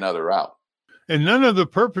to take another route. And none of the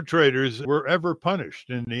perpetrators were ever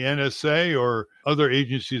punished in the NSA or other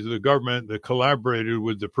agencies of the government that collaborated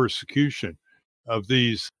with the persecution of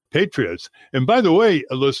these patriots. And by the way,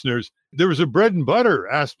 listeners, there was a bread and butter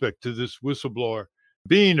aspect to this whistleblower.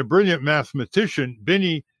 Being a brilliant mathematician,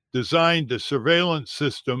 Binney designed a surveillance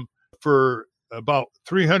system for about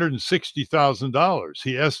 $360,000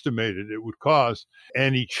 he estimated it would cost.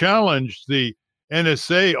 And he challenged the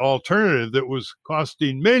NSA alternative that was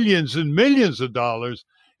costing millions and millions of dollars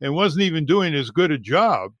and wasn't even doing as good a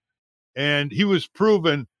job. And he was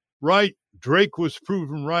proven right. Drake was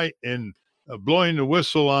proven right in blowing the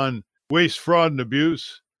whistle on waste, fraud, and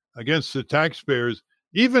abuse against the taxpayers.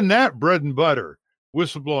 Even that bread and butter,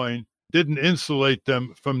 whistleblowing, didn't insulate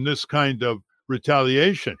them from this kind of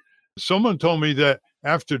retaliation. Someone told me that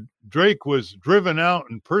after Drake was driven out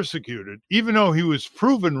and persecuted, even though he was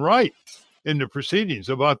proven right in the proceedings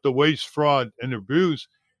about the waste, fraud, and abuse,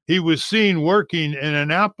 he was seen working in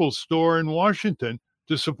an Apple store in Washington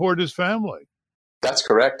to support his family. That's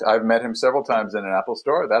correct. I've met him several times in an Apple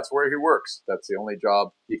store. That's where he works. That's the only job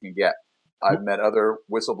he can get. I've met other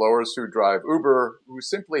whistleblowers who drive Uber who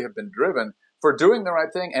simply have been driven for doing the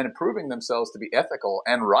right thing and proving themselves to be ethical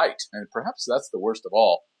and right. And perhaps that's the worst of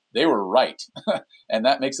all. They were right. And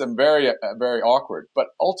that makes them very, very awkward. But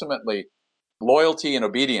ultimately, loyalty and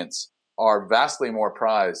obedience are vastly more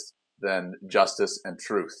prized than justice and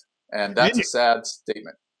truth. And that's a sad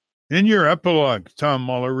statement. In your epilogue, Tom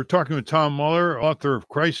Mueller, we're talking with Tom Mueller, author of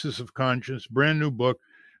Crisis of Conscience, brand new book,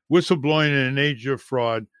 Whistleblowing in an Age of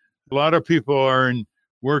Fraud. A lot of people are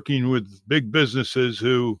working with big businesses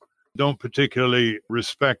who don't particularly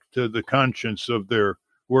respect the conscience of their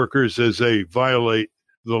workers as they violate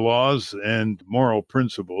the laws and moral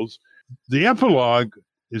principles. The epilogue,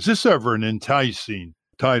 is this ever an enticing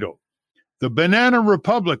title? The Banana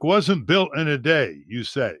Republic wasn't built in a day, you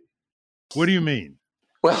say. What do you mean?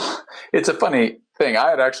 Well, it's a funny thing.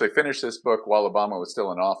 I had actually finished this book while Obama was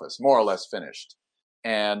still in office, more or less finished.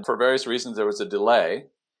 And for various reasons, there was a delay.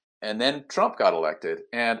 And then Trump got elected.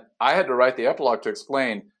 And I had to write the epilogue to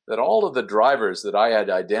explain that all of the drivers that I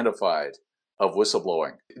had identified of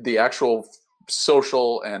whistleblowing, the actual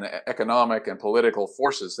social and economic and political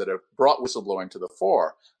forces that have brought whistleblowing to the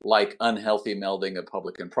fore, like unhealthy melding of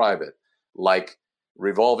public and private, like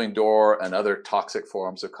revolving door and other toxic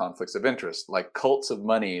forms of conflicts of interest, like cults of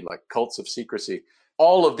money, like cults of secrecy.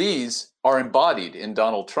 All of these are embodied in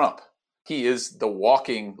Donald Trump. He is the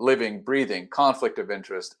walking, living, breathing conflict of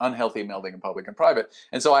interest, unhealthy melding in public and private.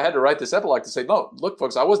 And so I had to write this epilogue to say, no, look,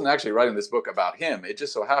 folks, I wasn't actually writing this book about him. It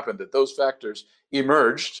just so happened that those factors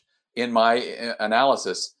emerged in my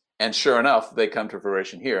analysis. And sure enough, they come to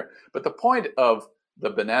fruition here. But the point of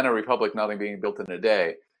the Banana Republic not being built in a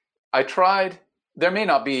day, I tried. There may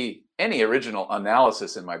not be any original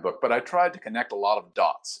analysis in my book, but I tried to connect a lot of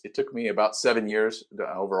dots. It took me about 7 years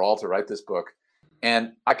overall to write this book.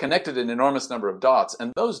 And I connected an enormous number of dots.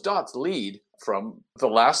 And those dots lead from the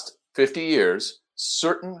last 50 years,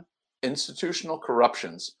 certain institutional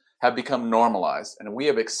corruptions have become normalized. And we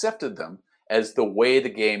have accepted them as the way the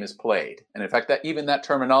game is played. And in fact, even that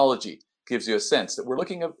terminology gives you a sense that we're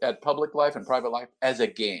looking at public life and private life as a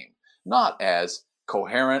game, not as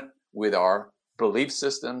coherent with our belief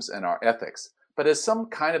systems and our ethics, but as some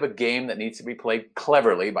kind of a game that needs to be played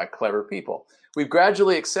cleverly by clever people. We've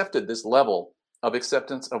gradually accepted this level of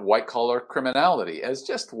acceptance of white-collar criminality as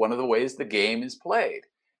just one of the ways the game is played.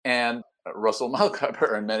 And Russell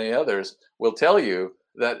Malkauper and many others will tell you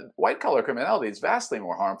that white-collar criminality is vastly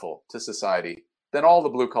more harmful to society than all the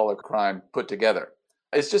blue-collar crime put together.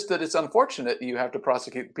 It's just that it's unfortunate you have to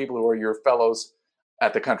prosecute people who are your fellows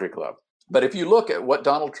at the country club. But if you look at what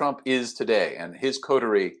Donald Trump is today and his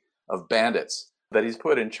coterie of bandits that he's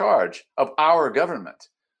put in charge of our government,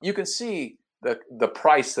 you can see the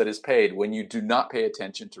price that is paid when you do not pay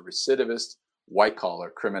attention to recidivist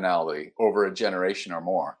white-collar criminality over a generation or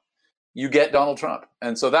more. You get Donald Trump.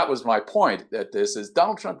 And so that was my point at this is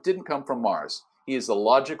Donald Trump didn't come from Mars. He is the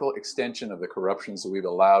logical extension of the corruptions that we've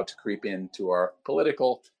allowed to creep into our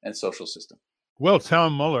political and social system. Well,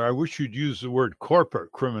 Tom Mueller, I wish you'd use the word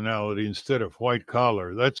corporate criminality instead of white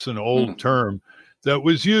collar. That's an old term that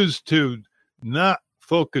was used to not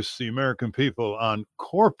focus the American people on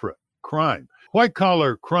corporate crime. White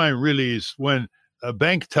collar crime really is when a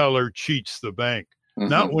bank teller cheats the bank,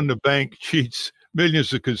 not when the bank cheats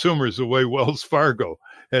millions of consumers the way Wells Fargo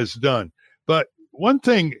has done. But one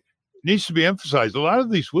thing needs to be emphasized. A lot of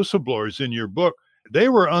these whistleblowers in your book, they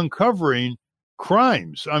were uncovering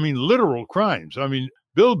crimes. I mean, literal crimes. I mean,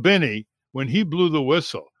 Bill Binney, when he blew the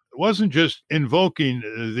whistle, it wasn't just invoking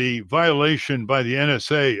the violation by the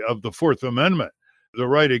NSA of the Fourth Amendment, the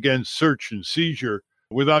right against search and seizure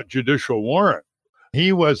without judicial warrant.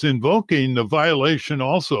 He was invoking the violation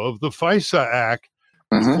also of the FISA Act,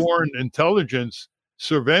 the Foreign Intelligence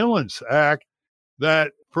Surveillance Act,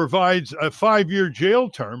 that provides a 5-year jail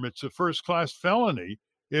term. It's a first-class felony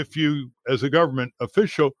if you, as a government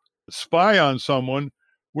official, spy on someone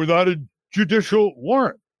without a judicial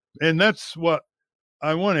warrant. And that's what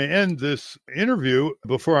I want to end this interview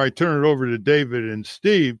before I turn it over to David and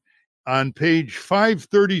Steve on page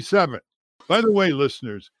 537. By the way,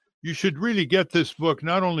 listeners, you should really get this book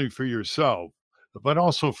not only for yourself, but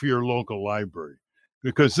also for your local library,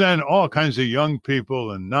 because then all kinds of young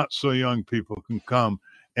people and not so young people can come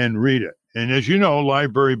and read it. And as you know,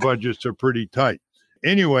 library budgets are pretty tight.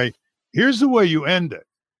 Anyway, here's the way you end it.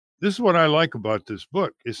 This is what I like about this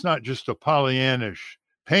book. It's not just a Pollyannish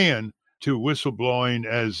pan to whistleblowing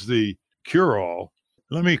as the cure-all.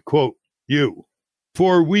 Let me quote you.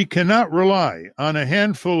 For we cannot rely on a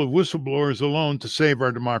handful of whistleblowers alone to save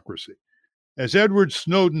our democracy. As Edward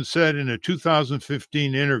Snowden said in a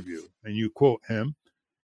 2015 interview, and you quote him,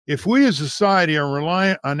 if we as a society are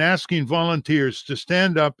reliant on asking volunteers to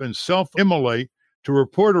stand up and self-immolate to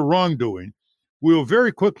report a wrongdoing, we will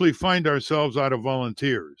very quickly find ourselves out of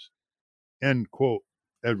volunteers. End quote,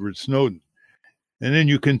 Edward Snowden. And then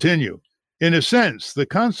you continue. In a sense, the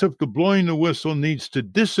concept of blowing the whistle needs to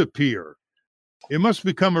disappear. It must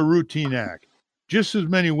become a routine act. Just as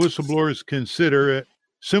many whistleblowers consider it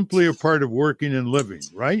simply a part of working and living,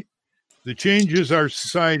 right? The changes our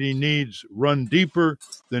society needs run deeper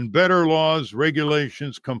than better laws,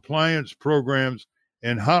 regulations, compliance programs,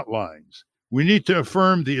 and hotlines. We need to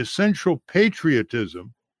affirm the essential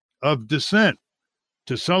patriotism of dissent,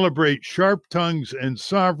 to celebrate sharp tongues and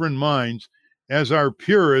sovereign minds as our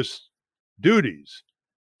purest duties.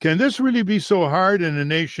 Can this really be so hard in a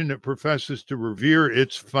nation that professes to revere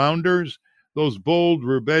its founders, those bold,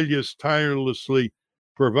 rebellious, tirelessly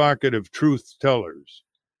provocative truth tellers?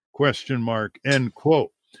 Question mark, end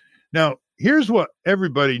quote. Now, here's what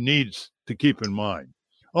everybody needs to keep in mind.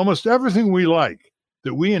 Almost everything we like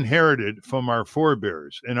that we inherited from our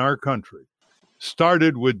forebears in our country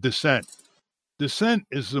started with dissent. Dissent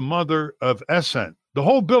is the mother of assent. The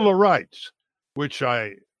whole Bill of Rights, which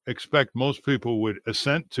I expect most people would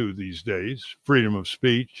assent to these days, freedom of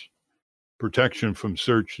speech, protection from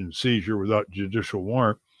search and seizure without judicial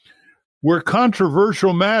warrant, were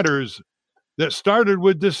controversial matters that started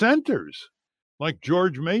with dissenters like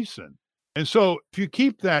George Mason. And so if you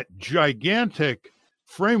keep that gigantic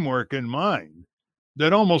framework in mind,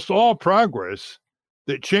 that almost all progress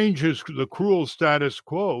that changes the cruel status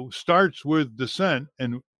quo starts with dissent,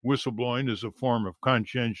 and whistleblowing is a form of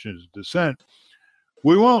conscientious dissent,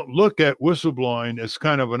 we won't look at whistleblowing as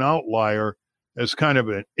kind of an outlier, as kind of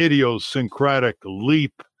an idiosyncratic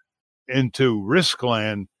leap into risk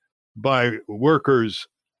land by workers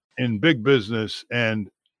in big business and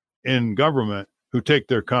in government who take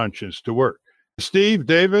their conscience to work. Steve,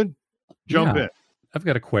 David, jump in. I've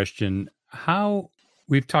got a question. How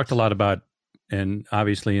we've talked a lot about, and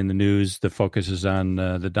obviously in the news, the focus is on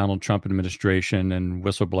the Donald Trump administration and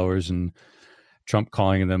whistleblowers and Trump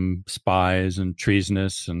calling them spies and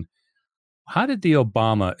treasonous. And how did the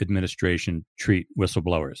Obama administration treat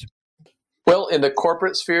whistleblowers? Well, in the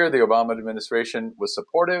corporate sphere, the Obama administration was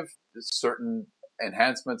supportive. Certain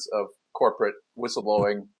enhancements of corporate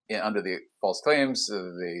whistleblowing under the false claims,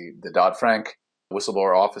 the Dodd-Frank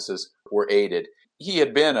whistleblower offices were aided. He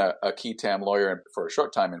had been a key TAM lawyer for a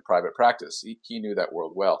short time in private practice. He knew that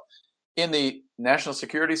world well. In the national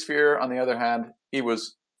security sphere, on the other hand, he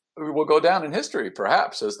will go down in history,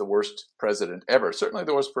 perhaps, as the worst president ever. Certainly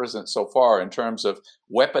the worst president so far in terms of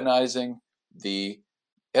weaponizing the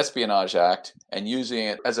Espionage Act and using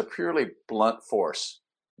it as a purely blunt force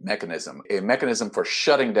mechanism, a mechanism for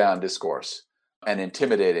shutting down discourse and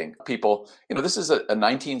intimidating people. This is a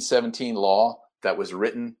 1917 law that was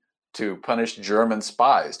written to punish German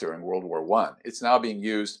spies during World War I. It's now being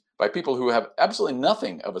used by people who have absolutely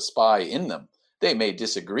nothing of a spy in them. They may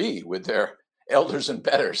disagree with their elders and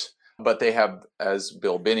betters, but they have, as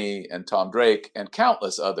Bill Binney and Tom Drake and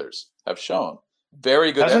countless others have shown,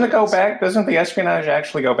 very good Doesn't evidence. it go back? Doesn't the espionage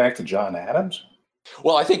actually go back to John Adams?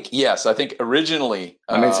 Well, I think, yes. I think originally...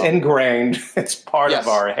 it's ingrained. It's part of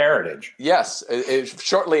our heritage. Yes.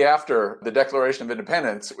 Shortly after the Declaration of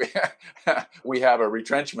Independence, we have a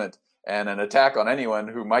retrenchment and an attack on anyone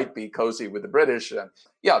who might be cozy with the British. And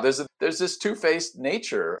there's this two-faced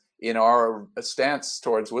nature in our stance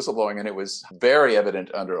towards whistleblowing, and it was very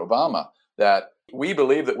evident under Obama that we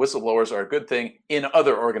believe that whistleblowers are a good thing in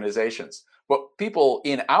other organizations. But people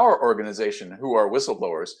in our organization who are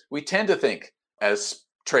whistleblowers, we tend to think as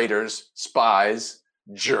traitors, spies,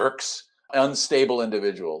 jerks, unstable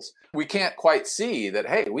individuals. We can't quite see that,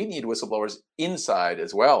 hey, we need whistleblowers inside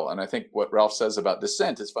as well. And I think what Ralph says about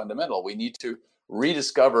dissent is fundamental. We need to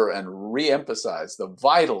rediscover and re-emphasize the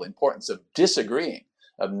vital importance of disagreeing,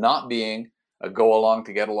 of not being a go-along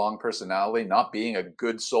to get along personality, not being a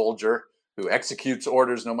good soldier who executes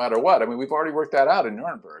orders no matter what. I mean, we've already worked that out in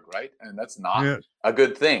Nuremberg, right? And that's not a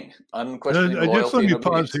good thing. Unquestioning loyalty just let me and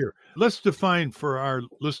obedience. pause here. Let's define for our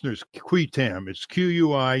listeners quitam. It's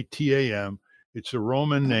Quitam. It's a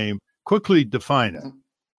Roman name. Quickly define it.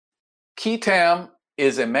 Quitam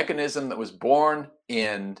is a mechanism that was born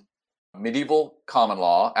in medieval common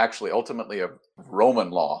law, actually ultimately of Roman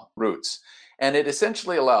law roots. And it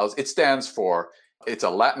essentially stands for, it's a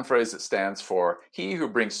Latin phrase that stands for he who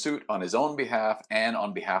brings suit on his own behalf and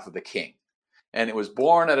on behalf of the king. And it was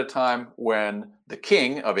born at a time when the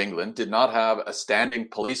king of England did not have a standing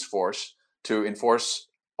police force to enforce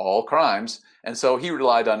all crimes. And so he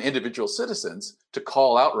relied on individual citizens to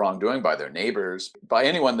call out wrongdoing by their neighbors, by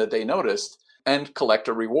anyone that they noticed, and collect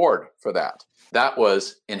a reward for that. That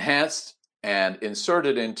was enhanced and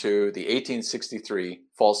inserted into the 1863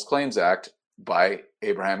 False Claims Act by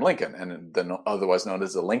Abraham Lincoln, and then otherwise known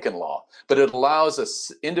as the Lincoln Law. But it allows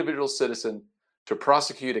an individual citizen to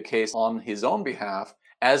prosecute a case on his own behalf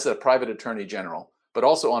as a private attorney general, but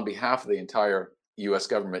also on behalf of the entire U.S.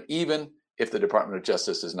 government, even if the Department of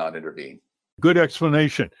Justice does not intervene. Good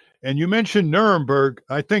explanation. And you mentioned Nuremberg.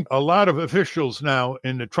 I think a lot of officials now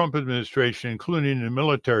in the Trump administration, including the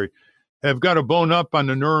military, have got to bone up on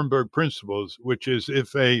the Nuremberg principles, which is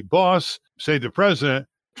if a boss, say the president,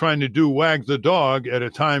 trying to do wag the dog at a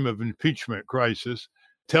time of impeachment crisis,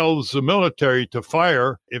 tells the military to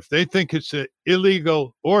fire, if they think it's an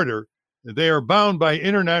illegal order, they are bound by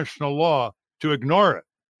international law to ignore it.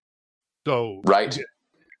 So right.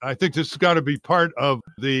 I think this has got to be part of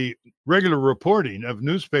the regular reporting of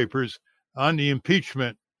newspapers on the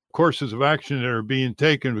impeachment courses of action that are being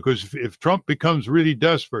taken, because if Trump becomes really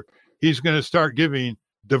desperate, he's going to start giving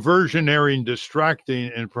diversionary and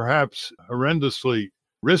distracting and perhaps horrendously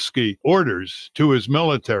risky orders to his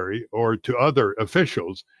military or to other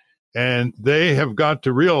officials. And they have got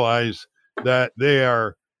to realize that they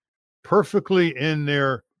are perfectly in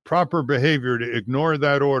their proper behavior to ignore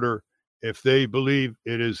that order if they believe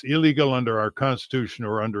it is illegal under our Constitution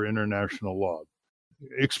or under international law.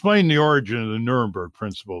 Explain the origin of the Nuremberg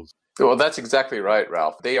principles. Well, that's exactly right,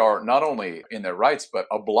 Ralph. They are not only in their rights, but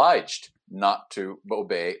obliged not to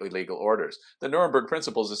obey illegal orders. The Nuremberg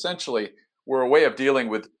principles essentially were a way of dealing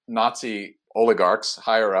with Nazi oligarchs,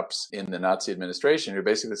 higher-ups in the Nazi administration, who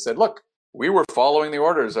basically said, look, we were following the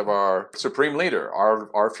orders of our supreme leader,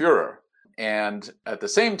 our Führer. And at the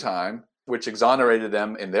same time, which exonerated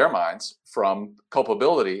them in their minds from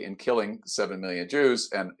culpability in killing 7 million Jews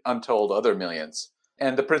and untold other millions.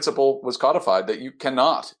 And the principle was codified that you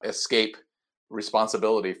cannot escape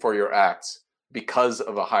responsibility for your acts because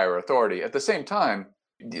of a higher authority. At the same time,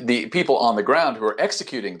 the people on the ground who are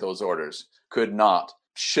executing those orders could not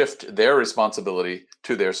shift their responsibility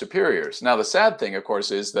to their superiors. Now, the sad thing, of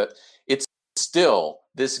course, is that it's still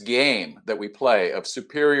this game that we play of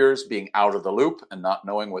superiors being out of the loop and not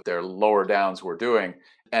knowing what their lower downs were doing,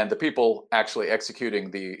 and the people actually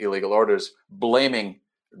executing the illegal orders blaming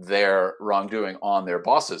their wrongdoing on their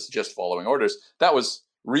bosses, just following orders. That was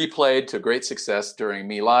replayed to great success during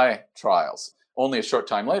My Lai trials. Only a short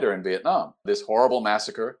time later in Vietnam, this horrible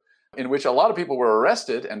massacre in which a lot of people were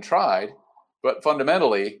arrested and tried, but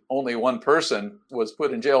fundamentally only one person was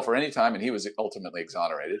put in jail for any time, and he was ultimately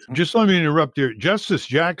exonerated. Just let me interrupt here. Justice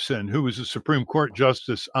Jackson, who was a Supreme Court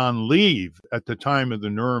justice on leave at the time of the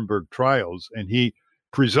Nuremberg trials, and he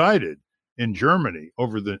presided in Germany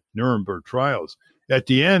over the Nuremberg trials. At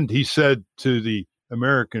the end, he said to the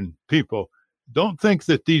American people, don't think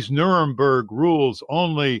that these Nuremberg rules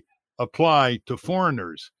only apply to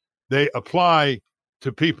foreigners. They apply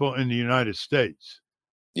to people in the United States.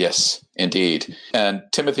 Yes, indeed. And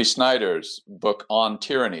Timothy Snyder's book On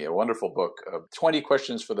Tyranny, a wonderful book of 20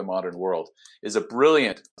 Questions for the Modern World, is a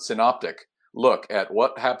brilliant synoptic look at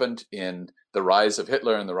what happened in the rise of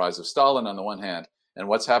Hitler and the rise of Stalin on the one hand, and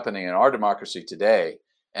what's happening in our democracy today,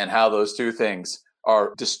 and how those two things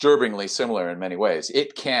are disturbingly similar in many ways.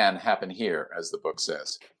 It can happen here, as the book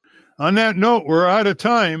says. On that note, we're out of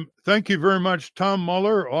time. Thank you very much, Tom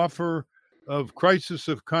Mueller, author of Crisis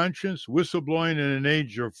of Conscience, Whistleblowing in an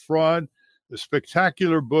Age of Fraud, a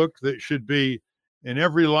spectacular book that should be in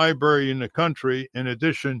every library in the country, in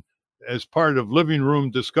addition, as part of living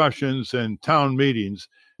room discussions and town meetings,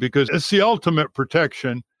 because it's the ultimate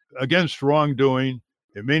protection against wrongdoing.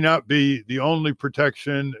 It may not be the only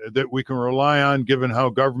protection that we can rely on, given how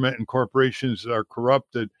government and corporations are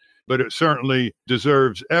corrupted, but it certainly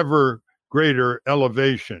deserves ever greater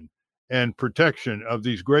elevation and protection of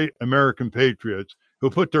these great American patriots who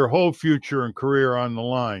put their whole future and career on the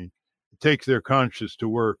line, take their conscience to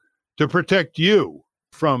work to protect you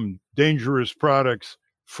from dangerous products,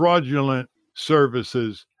 fraudulent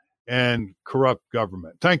services, and corrupt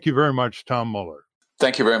government. Thank you very much, Tom Mueller.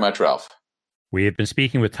 Thank you very much, Ralph. We have been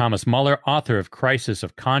speaking with Thomas Mueller, author of Crisis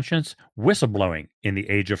of Conscience, Whistleblowing in the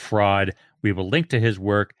Age of Fraud. We will link to his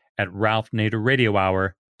work at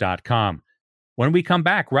ralphnaderradiohour.com. When we come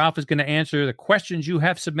back, Ralph is going to answer the questions you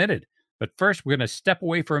have submitted. But first, we're going to step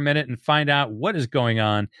away for a minute and find out what is going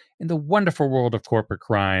on in the wonderful world of corporate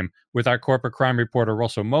crime with our corporate crime reporter,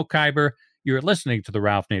 Russell Mokhiber. You're listening to the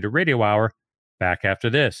Ralph Nader Radio Hour. Back after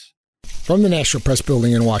this. From the National Press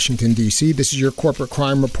Building in Washington, D.C., this is your Corporate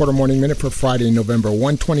Crime Reporter Morning Minute for Friday, November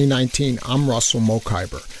 1, 2019. I'm Russell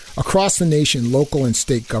Mokhiber. Across the nation, local and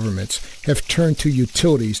state governments have turned to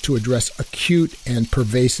utilities to address acute and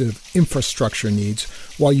pervasive infrastructure needs,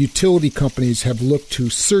 while utility companies have looked to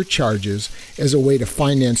surcharges as a way to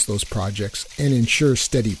finance those projects and ensure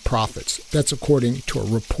steady profits. That's according to a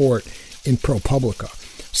report in ProPublica.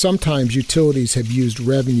 Sometimes utilities have used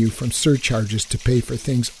revenue from surcharges to pay for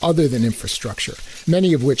things other than infrastructure,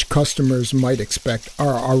 many of which customers might expect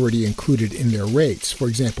are already included in their rates. For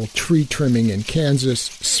example, tree trimming in Kansas,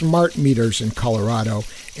 smart meters in Colorado,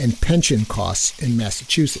 and pension costs in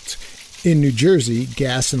Massachusetts. In New Jersey,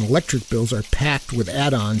 gas and electric bills are packed with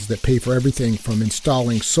add-ons that pay for everything from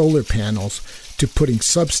installing solar panels to putting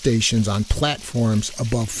substations on platforms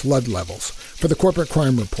above flood levels. For the Corporate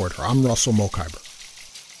Crime Reporter, I'm Russell Mokhiber.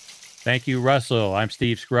 Thank you, Russell. I'm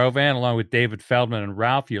Steve Scrovan, along with David Feldman and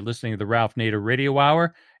Ralph. You're listening to the Ralph Nader Radio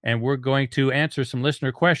Hour, and we're going to answer some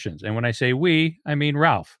listener questions. And when I say we, I mean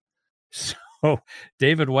Ralph. So,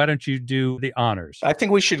 David, why don't you do the honors? I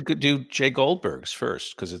think we should do Jay Goldberg's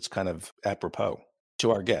first, because it's kind of apropos to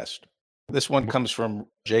our guest. This one comes from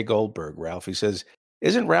Jay Goldberg, Ralph. He says,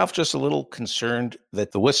 isn't Ralph just a little concerned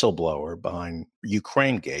that the whistleblower behind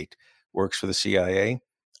Ukraine Gate works for the CIA?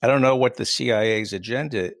 I don't know what the CIA's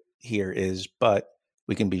agenda here is, but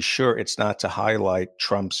we can be sure it's not to highlight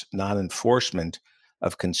Trump's non-enforcement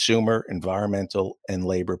of consumer, environmental, and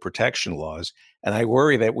labor protection laws. And I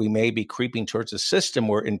worry that we may be creeping towards a system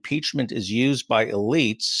where impeachment is used by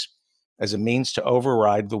elites as a means to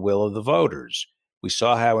override the will of the voters. We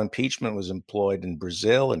saw how impeachment was employed in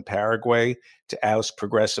Brazil and Paraguay to oust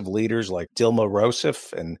progressive leaders like Dilma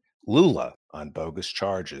Rousseff and Lula on bogus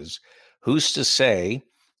charges. Who's to say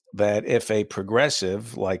that if a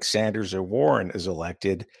progressive like Sanders or Warren is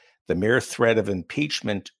elected, the mere threat of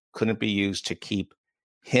impeachment couldn't be used to keep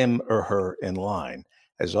him or her in line?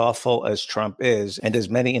 As awful as Trump is, and as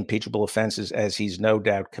many impeachable offenses as he's no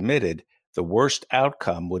doubt committed, the worst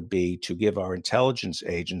outcome would be to give our intelligence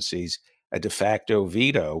agencies a de facto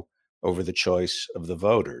veto over the choice of the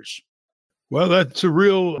voters. Well, that's a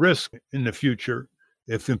real risk in the future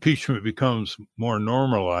if impeachment becomes more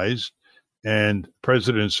normalized and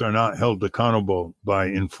presidents are not held accountable by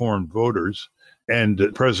informed voters, and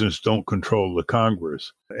presidents don't control the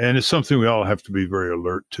Congress. And it's something we all have to be very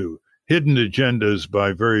alert to. Hidden agendas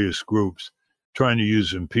by various groups trying to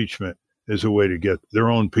use impeachment as a way to get their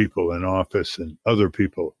own people in office and other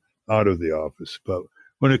people out of the office. But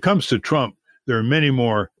when it comes to Trump, there are many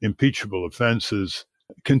more impeachable offenses.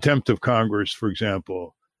 Contempt of Congress, for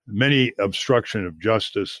example, many obstruction of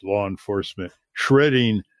justice, law enforcement,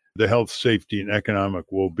 shredding the health, safety, and economic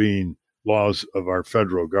well-being laws of our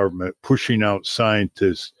federal government, pushing out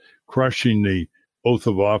scientists, crushing the oath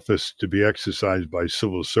of office to be exercised by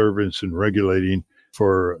civil servants, and regulating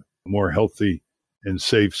for a more healthy and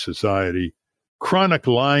safe society. Chronic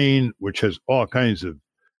lying, which has all kinds of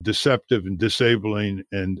deceptive and disabling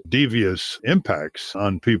and devious impacts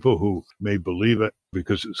on people who may believe it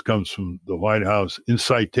because it comes from the White House.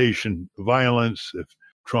 Incitation, violence, if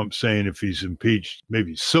Trump saying if he's impeached,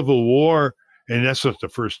 maybe civil war. And that's not the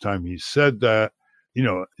first time he said that. You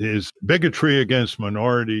know, his bigotry against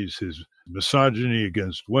minorities, his misogyny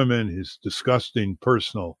against women, his disgusting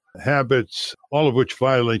personal habits, all of which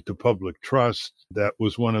violate the public trust. That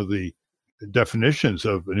was one of the definitions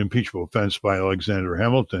of an impeachable offense by Alexander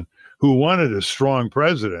Hamilton, who wanted a strong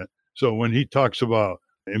president. So when he talks about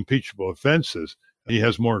impeachable offenses, he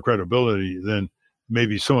has more credibility than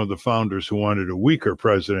maybe some of the founders who wanted a weaker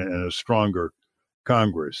president and a stronger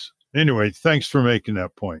Congress. Anyway, thanks for making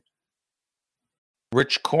that point.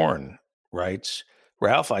 Rich Korn writes,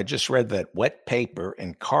 Ralph, I just read that wet paper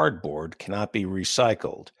and cardboard cannot be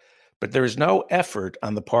recycled, but there is no effort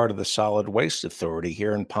on the part of the Solid Waste Authority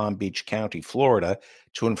here in Palm Beach County, Florida,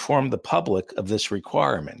 to inform the public of this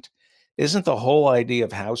requirement. Isn't the whole idea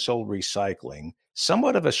of household recycling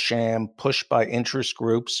somewhat of a sham pushed by interest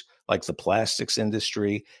groups like the plastics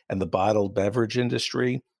industry and the bottled beverage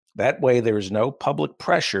industry? That way, there is no public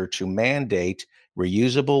pressure to mandate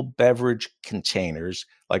reusable beverage containers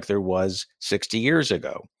like there was 60 years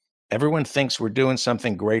ago. Everyone thinks we're doing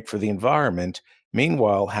something great for the environment.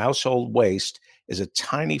 Meanwhile, household waste is a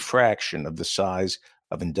tiny fraction of the size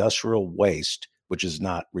of industrial waste, which is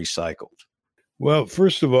not recycled. Well,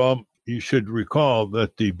 first of all, you should recall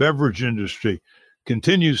that the beverage industry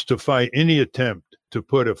continues to fight any attempt to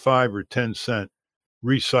put a 5 or 10 cent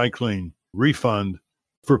recycling refund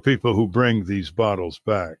for people who bring these bottles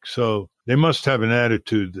back. So they must have an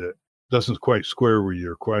attitude that doesn't quite square with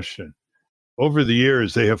your question. Over the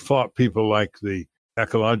years, they have fought people like the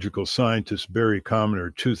ecological scientist Barry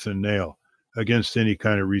Commoner tooth and nail against any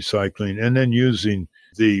kind of recycling, and then using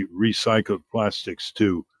the recycled plastics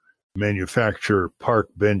to manufacture park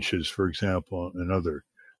benches, for example, and other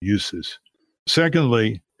uses.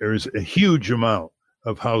 Secondly, there is a huge amount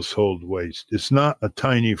of household waste. It's not a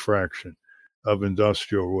tiny fraction of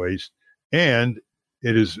industrial waste, and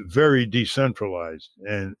it is very decentralized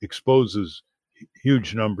and exposes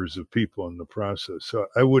huge numbers of people in the process. So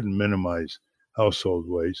I wouldn't minimize household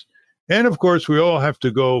waste. And of course, we all have to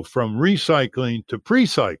go from recycling to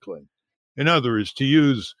pre-cycling. In other words, to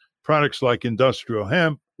use products like industrial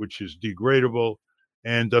hemp, which is degradable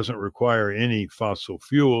and doesn't require any fossil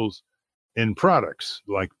fuels, in products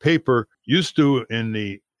like paper. Used to, in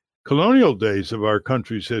the colonial days of our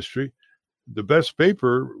country's history, the best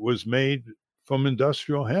paper was made from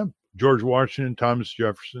industrial hemp. George Washington, Thomas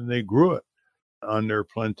Jefferson, they grew it on their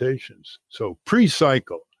plantations. So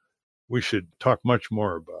pre-cycle, we should talk much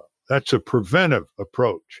more about. That's a preventive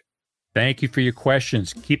approach. Thank you for your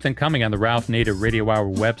questions. Keep them coming on the Ralph Nader Radio Hour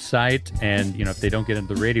website. And, if they don't get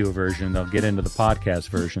into the radio version, they'll get into the podcast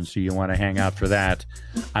version. So you want to hang out for that.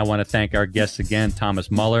 I want to thank our guests again,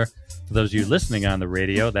 Thomas Mueller. For those of you listening on the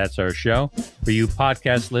radio, that's our show. For you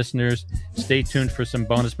podcast listeners, stay tuned for some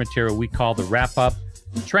bonus material we call the wrap-up.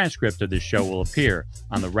 The transcript of this show will appear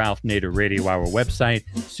on the Ralph Nader Radio Hour website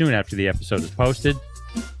soon after the episode is posted.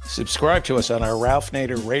 Subscribe to us on our Ralph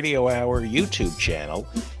Nader Radio Hour YouTube channel.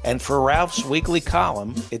 And for Ralph's weekly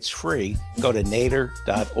column, it's free. Go to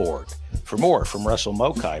nader.org. For more from Russell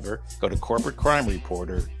Mokhiber, go to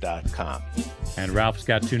corporatecrimereporter.com. And Ralph's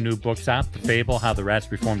got 2 new books out, The Fable, How the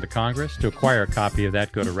Rats Reformed the Congress. To acquire a copy of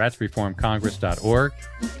that, go to ratsreformcongress.org.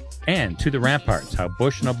 And To the Ramparts, How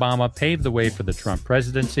Bush and Obama Paved the Way for the Trump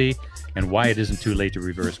Presidency and Why It Isn't Too Late to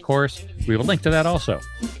Reverse Course. We will link to that also.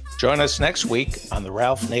 Join us next week on the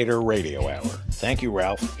Ralph Nader Radio Hour. Thank you,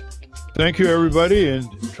 Ralph. Thank you, everybody, and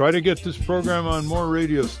try to get this program on more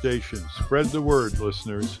radio stations. Spread the word,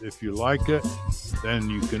 listeners. If you like it,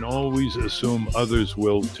 then you can always assume others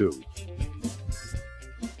will too.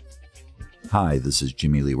 Hi, this is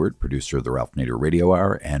Jimmy Leeward, producer of the Ralph Nader Radio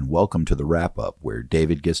Hour, and welcome to the wrap-up, where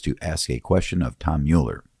David gets to ask a question of Tom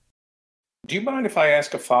Mueller. Do you mind if I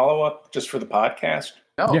ask a follow-up just for the podcast?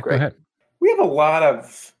 No, Yeah, great. go ahead. We have a lot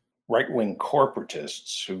of right-wing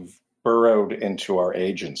corporatists who've burrowed into our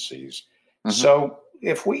agencies. Mhm. So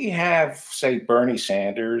if we have, say, Bernie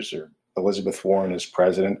Sanders or Elizabeth Warren as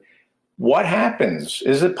president, what happens?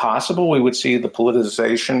 Is it possible we would see the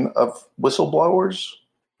politicization of whistleblowers?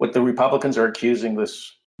 What the Republicans are accusing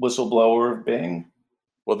this whistleblower of being?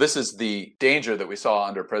 Well, this is the danger that we saw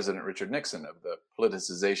under President Richard Nixon of the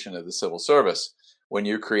politicization of the civil service. When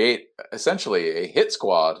you create essentially a hit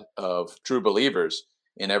squad of true believers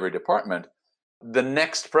in every department, the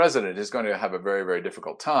next president is going to have a very, very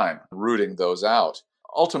difficult time rooting those out.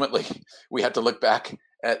 Ultimately, we have to look back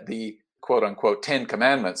at the quote unquote 10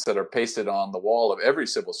 commandments that are pasted on the wall of every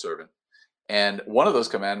civil servant. And one of those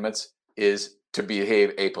commandments is to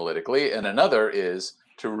behave apolitically, and another is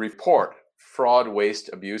to report fraud, waste,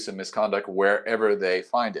 abuse, and misconduct wherever they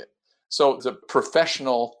find it. So the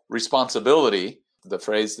professional responsibility, the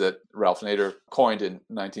phrase that Ralph Nader coined in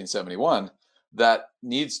 1971, that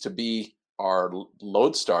needs to be our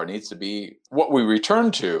lodestar, needs to be what we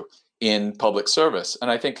return to in public service. And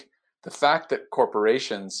I think the fact that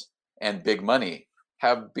corporations and big money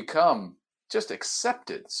have become just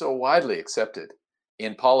accepted, so widely accepted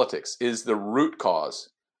in politics, is the root cause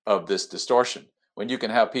of this distortion. When you can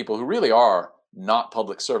have people who really are not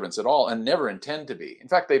public servants at all and never intend to be. In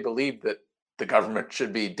fact, they believe that the government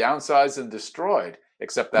should be downsized and destroyed,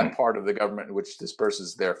 except that part of the government which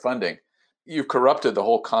disperses their funding. You've corrupted the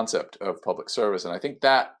whole concept of public service. And I think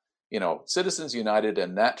that, Citizens United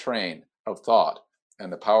and that train of thought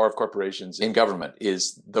and the power of corporations in government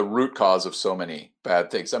is the root cause of so many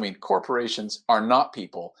bad things. I mean, corporations are not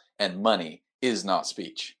people and money is not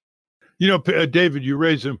speech. David, you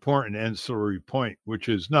raise an important ancillary point, which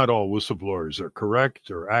is not all whistleblowers are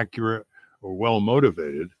correct or accurate or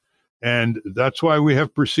well-motivated. And that's why we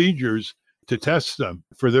have procedures to test them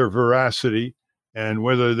for their veracity and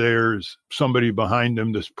whether there's somebody behind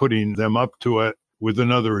them that's putting them up to it. with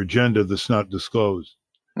another agenda that's not disclosed.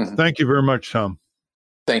 Mhm. Thank you very much, Tom.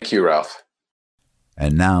 Thank you, Ralph.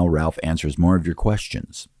 And now Ralph answers more of your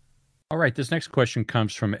questions. All right, this next question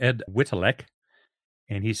comes from Ed Whittelek.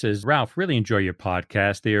 And he says, Ralph, really enjoy your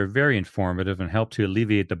podcast. They are very informative and help to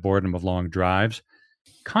alleviate the boredom of long drives.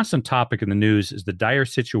 Constant topic in the news is the dire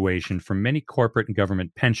situation for many corporate and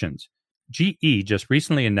government pensions. GE just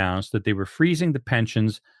recently announced that they were freezing the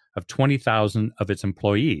pensions of 20,000 of its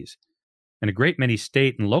employees. And a great many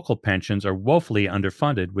state and local pensions are woefully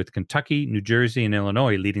underfunded, with Kentucky, New Jersey, and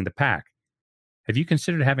Illinois leading the pack. Have you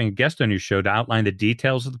considered having a guest on your show to outline the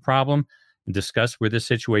details of the problem and discuss where this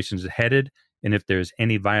situation is headed and if there's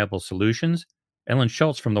any viable solutions? Ellen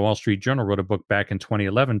Schultz from the Wall Street Journal wrote a book back in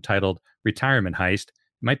 2011 titled Retirement Heist.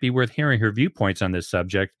 It might be worth hearing her viewpoints on this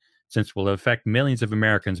subject, since it will affect millions of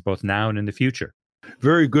Americans both now and in the future.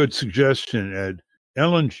 Very good suggestion, Ed.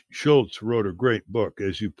 Ellen Schultz wrote a great book,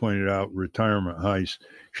 as you pointed out, Retirement Heist.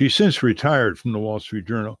 She's since retired from the Wall Street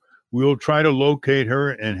Journal. We'll try to locate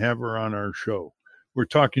her and have her on our show. We're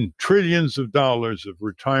talking trillions of dollars of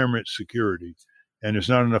retirement security, and there's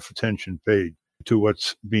not enough attention paid to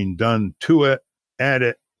what's being done to it, at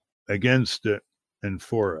it, against it, and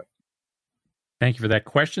for it. Thank you for that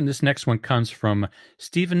question. This next one comes from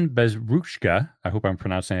Stephen Bezruchka. I hope I'm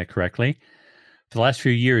pronouncing it correctly. For the last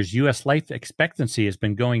few years, U.S. life expectancy has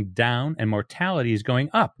been going down and mortality is going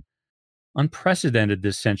up. Unprecedented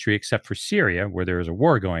this century, except for Syria, where there is a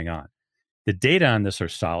war going on. The data on this are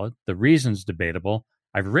solid. The reasons debatable.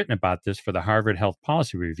 I've written about this for the Harvard Health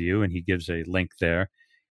Policy Review, and he gives a link there.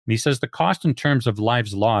 And he says the cost in terms of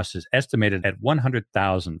lives lost is estimated at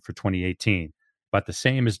 100,000 for 2018, about the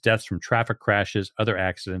same as deaths from traffic crashes, other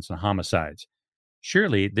accidents, and homicides.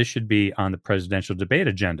 Surely this should be on the presidential debate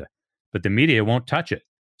agenda, but the media won't touch it,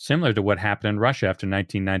 similar to what happened in Russia after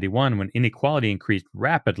 1991 when inequality increased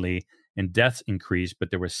rapidly and deaths increased, but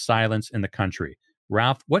there was silence in the country.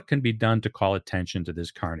 Ralph, what can be done to call attention to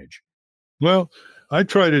this carnage? Well, I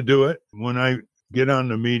try to do it when I get on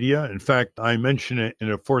the media. In fact, I mention it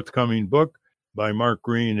in a forthcoming book by Mark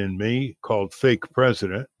Green and me called Fake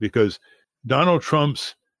President, because Donald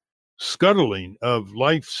Trump's scuttling of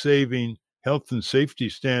life-saving health and safety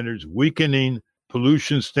standards, weakening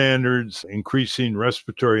pollution standards, increasing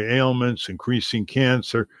respiratory ailments, increasing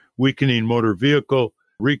cancer, weakening motor vehicle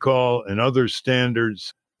recall and other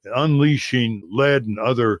standards, unleashing lead and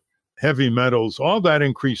other heavy metals, all that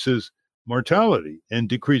increases mortality and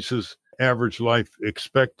decreases average life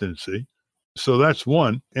expectancy. So that's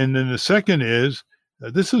one. And then the second is,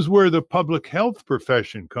 this is where the public health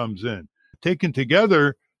profession comes in. Taken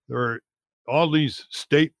together, there are all these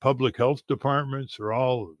state public health departments, or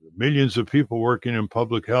all millions of people working in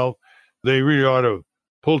public health. They really ought to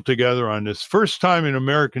pull together on this. First time in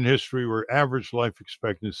American history where average life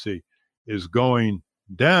expectancy is going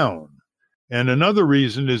down. And another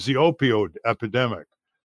reason is the opioid epidemic.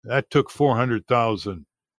 That took 400,000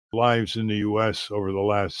 lives in the U.S. over the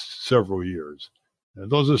last several years.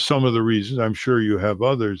 And those are some of the reasons. I'm sure you have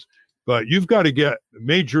others. But you've got to get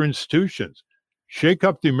major institutions. Shake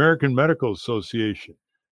up the American Medical Association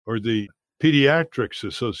or the Pediatrics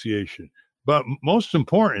Association. But most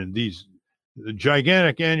important, the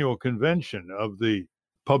gigantic annual convention of the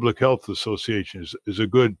Public Health Association is a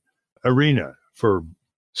good arena for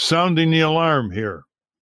sounding the alarm here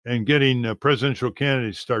and getting presidential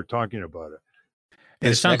candidates start talking about it.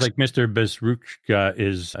 And it sounds like Mr. Bezruchka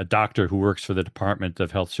is a doctor who works for the Department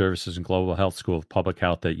of Health Services and Global Health School of Public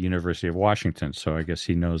Health at University of Washington. So I guess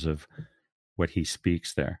he knows of what he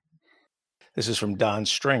speaks there. This is from Don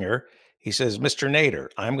Stringer. He says, Mr. Nader,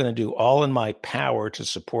 I'm going to do all in my power to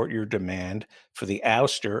support your demand for the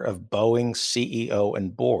ouster of Boeing's CEO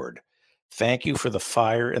and board. Thank you for the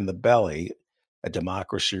fire in the belly a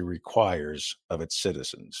democracy requires of its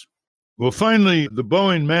citizens. Well, finally, the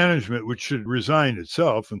Boeing management, which should resign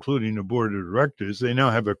itself, including the board of directors, they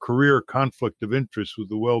now have a career conflict of interest with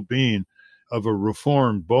the well-being of a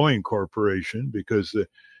reformed Boeing corporation, because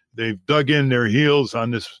they've dug in their heels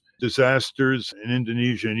on this disasters in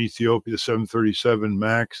Indonesia and Ethiopia, the 737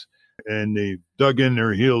 MAX, and they dug in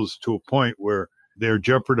their heels to a point where they're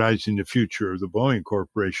jeopardizing the future of the Boeing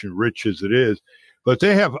Corporation, rich as it is. But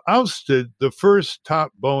they have ousted the first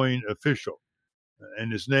top Boeing official,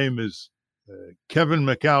 and his name is Kevin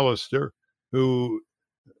McAllister, who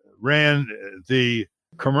ran the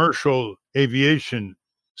commercial aviation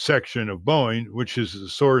section of Boeing, which is the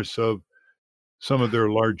source of some of their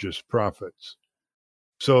largest profits.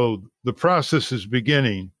 So the process is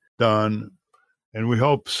beginning, Don, and we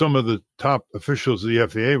hope some of the top officials of the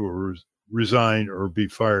FAA will resign or be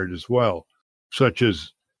fired as well, such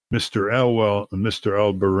as Mr. Elwell and Mr.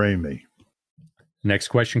 El-Barami. Next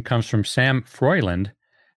question comes from Sam Froyland,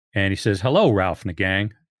 and he says, "Hello, Ralph and the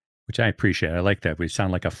gang," which I appreciate. I like that. We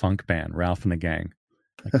sound like a funk band, Ralph and the gang,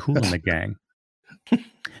 like Cool and the Gang.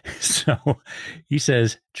 So he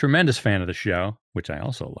says, "Tremendous fan of the show," which I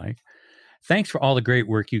also like. "Thanks for all the great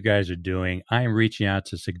work you guys are doing. I am reaching out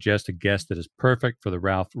to suggest a guest that is perfect for the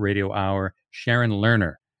Ralph Radio Hour, Sharon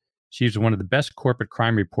Lerner. She's one of the best corporate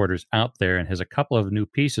crime reporters out there and has a couple of new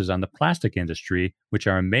pieces on the plastic industry, which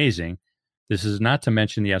are amazing. This is not to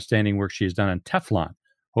mention the outstanding work she has done on Teflon.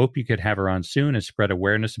 Hope you could have her on soon and spread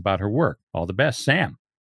awareness about her work. All the best, Sam."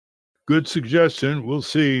 Good suggestion. We'll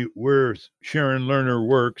see where Sharon Lerner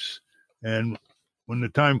works. And when the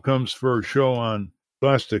time comes for a show on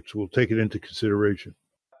plastics, we'll take it into consideration.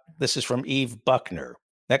 This is from Eve Buckner.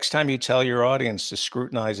 Next time you tell your audience to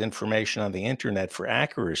scrutinize information on the internet for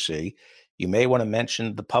accuracy, you may want to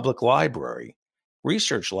mention the public library.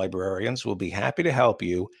 Research librarians will be happy to help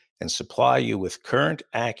you and supply you with current,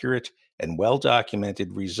 accurate, and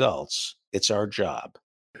well-documented results. It's our job.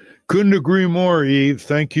 Couldn't agree more, Eve.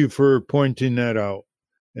 Thank you for pointing that out.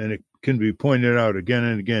 And it can be pointed out again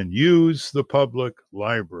and again. Use the public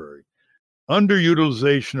library.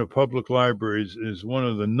 Underutilization of public libraries is one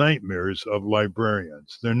of the nightmares of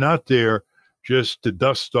librarians. They're not there just to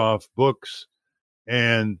dust off books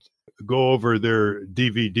and go over their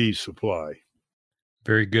DVD supply.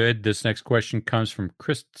 Very good. This next question comes from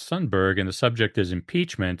Chris Sundberg, and the subject is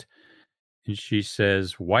impeachment. And she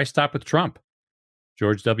says, "Why stop with Trump?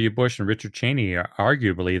 George W. Bush and Richard Cheney are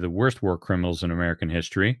arguably the worst war criminals in American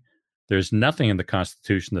history. There's nothing in the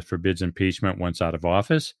Constitution that forbids impeachment once out of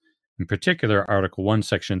office. In particular, Article 1,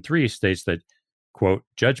 Section 3 states that, quote,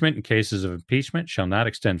 judgment in cases of impeachment shall not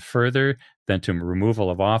extend further than to removal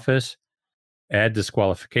of office, add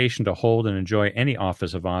disqualification to hold and enjoy any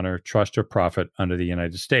office of honor, trust, or profit under the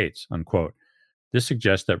United States, unquote. This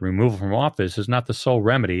suggests that removal from office is not the sole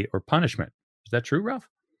remedy or punishment." Is that true, Ralph?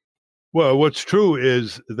 Well, what's true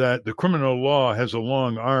is that the criminal law has a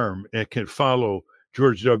long arm. It can follow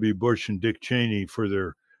George W. Bush and Dick Cheney for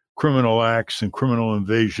their criminal acts and criminal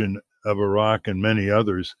invasion of Iraq and many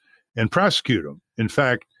others and prosecute them. In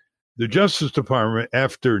fact, the Justice Department,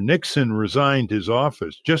 after Nixon resigned his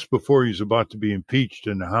office, just before he was about to be impeached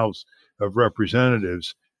in the House of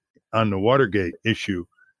Representatives on the Watergate issue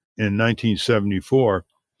in 1974,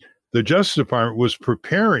 the Justice Department was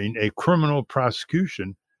preparing a criminal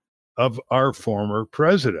prosecution of our former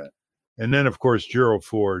president. And then, of course, Gerald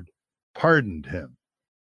Ford pardoned him.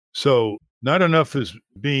 So not enough is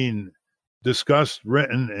being discussed,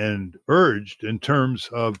 written, and urged in terms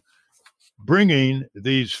of bringing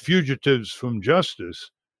these fugitives from justice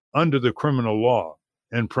under the criminal law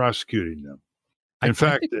and prosecuting them. In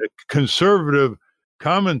fact, a conservative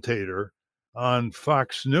commentator on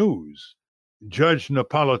Fox News, Judge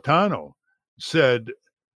Napolitano, said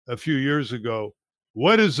a few years ago,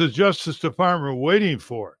 "What is the Justice Department waiting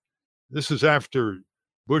for?" This is after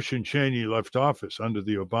Bush and Cheney left office under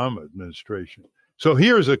the Obama administration. So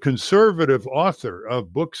here's a conservative author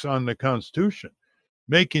of books on the Constitution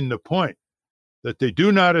making the point that they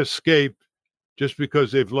do not escape just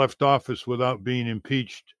because they've left office without being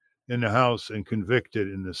impeached in the House and convicted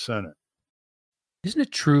in the Senate. Isn't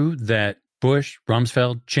it true that Bush,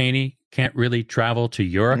 Rumsfeld, Cheney can't really travel to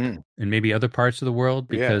Europe and maybe other parts of the world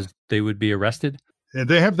because they would be arrested? And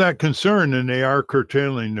they have that concern, and they are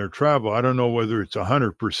curtailing their travel. I don't know whether it's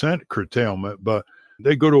 100% curtailment, but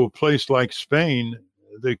they go to a place like Spain,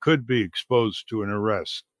 they could be exposed to an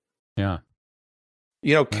arrest. Yeah.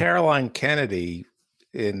 You know, Caroline Kennedy,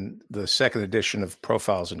 in the second edition of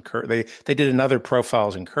Profiles in Courage, they did another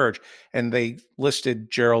Profiles in Courage, and they listed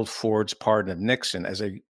Gerald Ford's pardon of Nixon as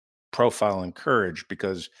a profile in courage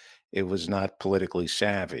because it was not politically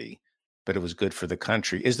savvy, but it was good for the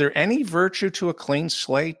country. Is there any virtue to a clean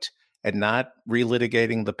slate and not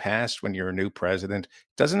relitigating the past when you're a new president?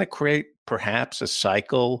 Doesn't it create perhaps a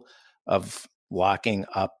cycle of locking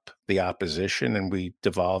up the opposition and we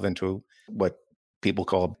devolve into what people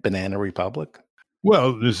call a banana republic?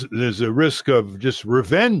 Well, there's a risk of just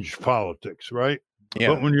revenge politics, right? Yeah.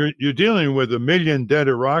 But when you're dealing with 1 million dead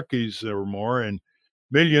Iraqis or more and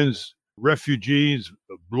millions refugees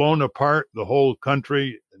blown apart, the whole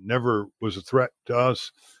country never was a threat to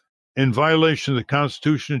us, in violation of the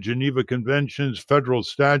Constitution, Geneva Conventions, federal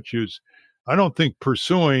statutes, I don't think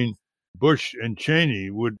pursuing Bush and Cheney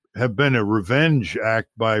would have been a revenge act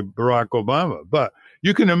by Barack Obama. But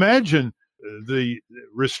you can imagine the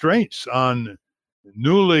restraints on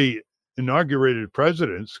newly inaugurated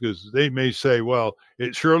presidents, because they may say, well,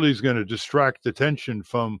 it surely is going to distract attention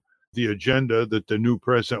from the agenda that the new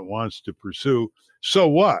president wants to pursue. So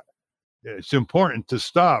what? It's important to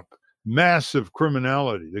stop massive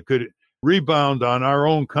criminality that could rebound on our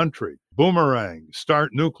own country, boomerang,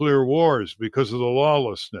 start nuclear wars because of the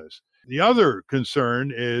lawlessness. The other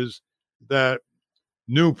concern is that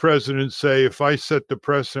new presidents say, if I set the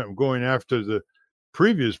precedent of going after the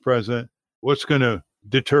previous president, what's going to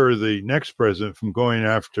deter the next president from going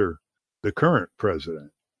after the current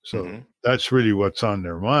president? So that's really what's on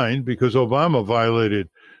their mind, because Obama violated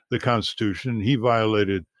the Constitution. He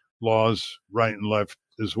violated laws right and left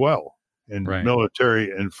as well in military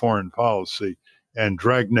and foreign policy and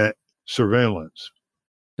dragnet surveillance.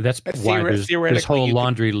 That's why there's this whole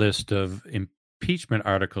laundry list of impeachment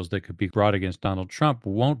articles that could be brought against Donald Trump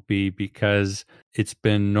won't be, because it's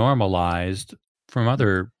been normalized from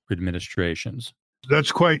other administrations.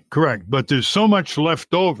 That's quite correct. But there's so much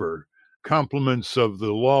left over, compliments of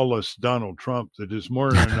the lawless Donald Trump, that is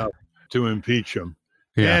more than enough to impeach him.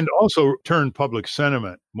 Yeah. And also turn public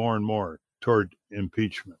sentiment more and more toward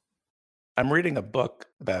impeachment. I'm reading a book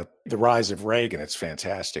about the rise of Reagan. It's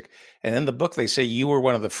fantastic. And in the book, they say you were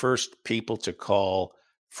one of the first people to call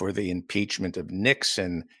for the impeachment of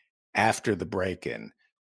Nixon after the break-in.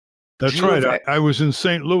 That's right. I was in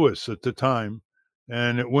St. Louis at the time,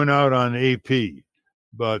 and it went out on AP.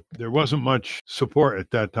 But there wasn't much support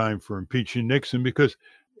at that time for impeaching Nixon, because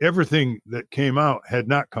everything that came out had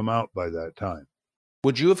not come out by that time.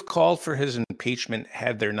 Would you have called for his impeachment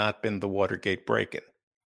had there not been the Watergate break-in?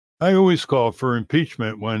 I always call for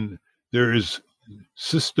impeachment when there is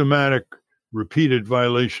systematic, repeated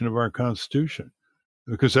violation of our Constitution,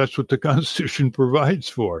 because that's what the Constitution provides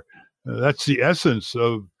for. That's the essence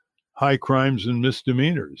of high crimes and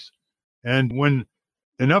misdemeanors. And when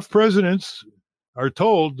enough presidents are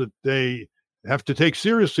told that they have to take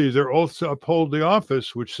seriously their oath to uphold the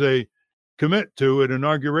office, which they commit to at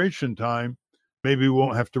inauguration time, maybe we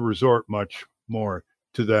won't have to resort much more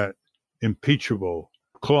to that impeachable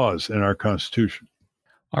clause in our Constitution.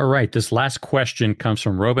 All right. This last question comes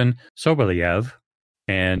from Robin Sobolyev,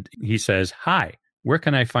 and he says, "Hi, where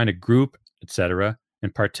can I find a group, etc.,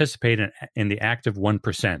 and participate in the active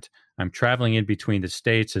 1%? I'm traveling in between the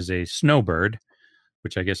states as a snowbird,"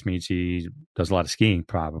 which I guess means he does a lot of skiing,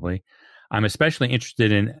 probably. "I'm especially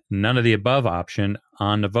interested in none of the above option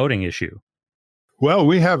on the voting issue." Well,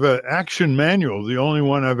 we have an action manual, the only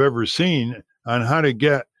one I've ever seen, on how to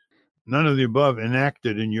get none of the above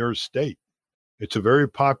enacted in your state. It's a very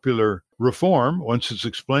popular reform. Once it's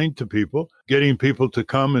explained to people, getting people to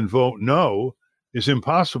come and vote no is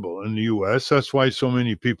impossible in the U.S. That's why so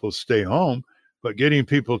many people stay home. But getting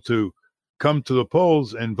people to come to the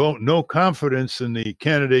polls and vote no confidence in the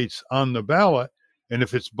candidates on the ballot, and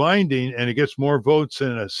if it's binding and it gets more votes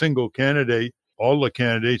than a single candidate, all the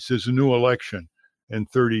candidates, there's a new election in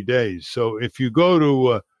 30 days. So if you go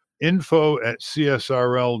to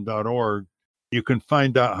info@csrl.org, you can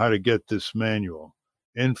find out how to get this manual,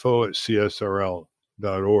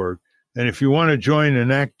 info@csrl.org. And if you want to join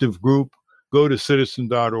an active group, go to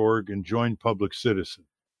citizen.org and join Public Citizen.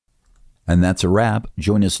 And that's a wrap.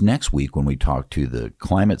 Join us next week when we talk to the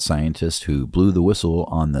climate scientist who blew the whistle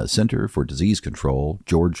on the Center for Disease Control,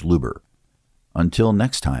 George Luber. Until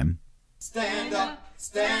next time. Stand up,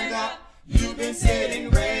 you've been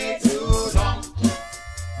sitting way too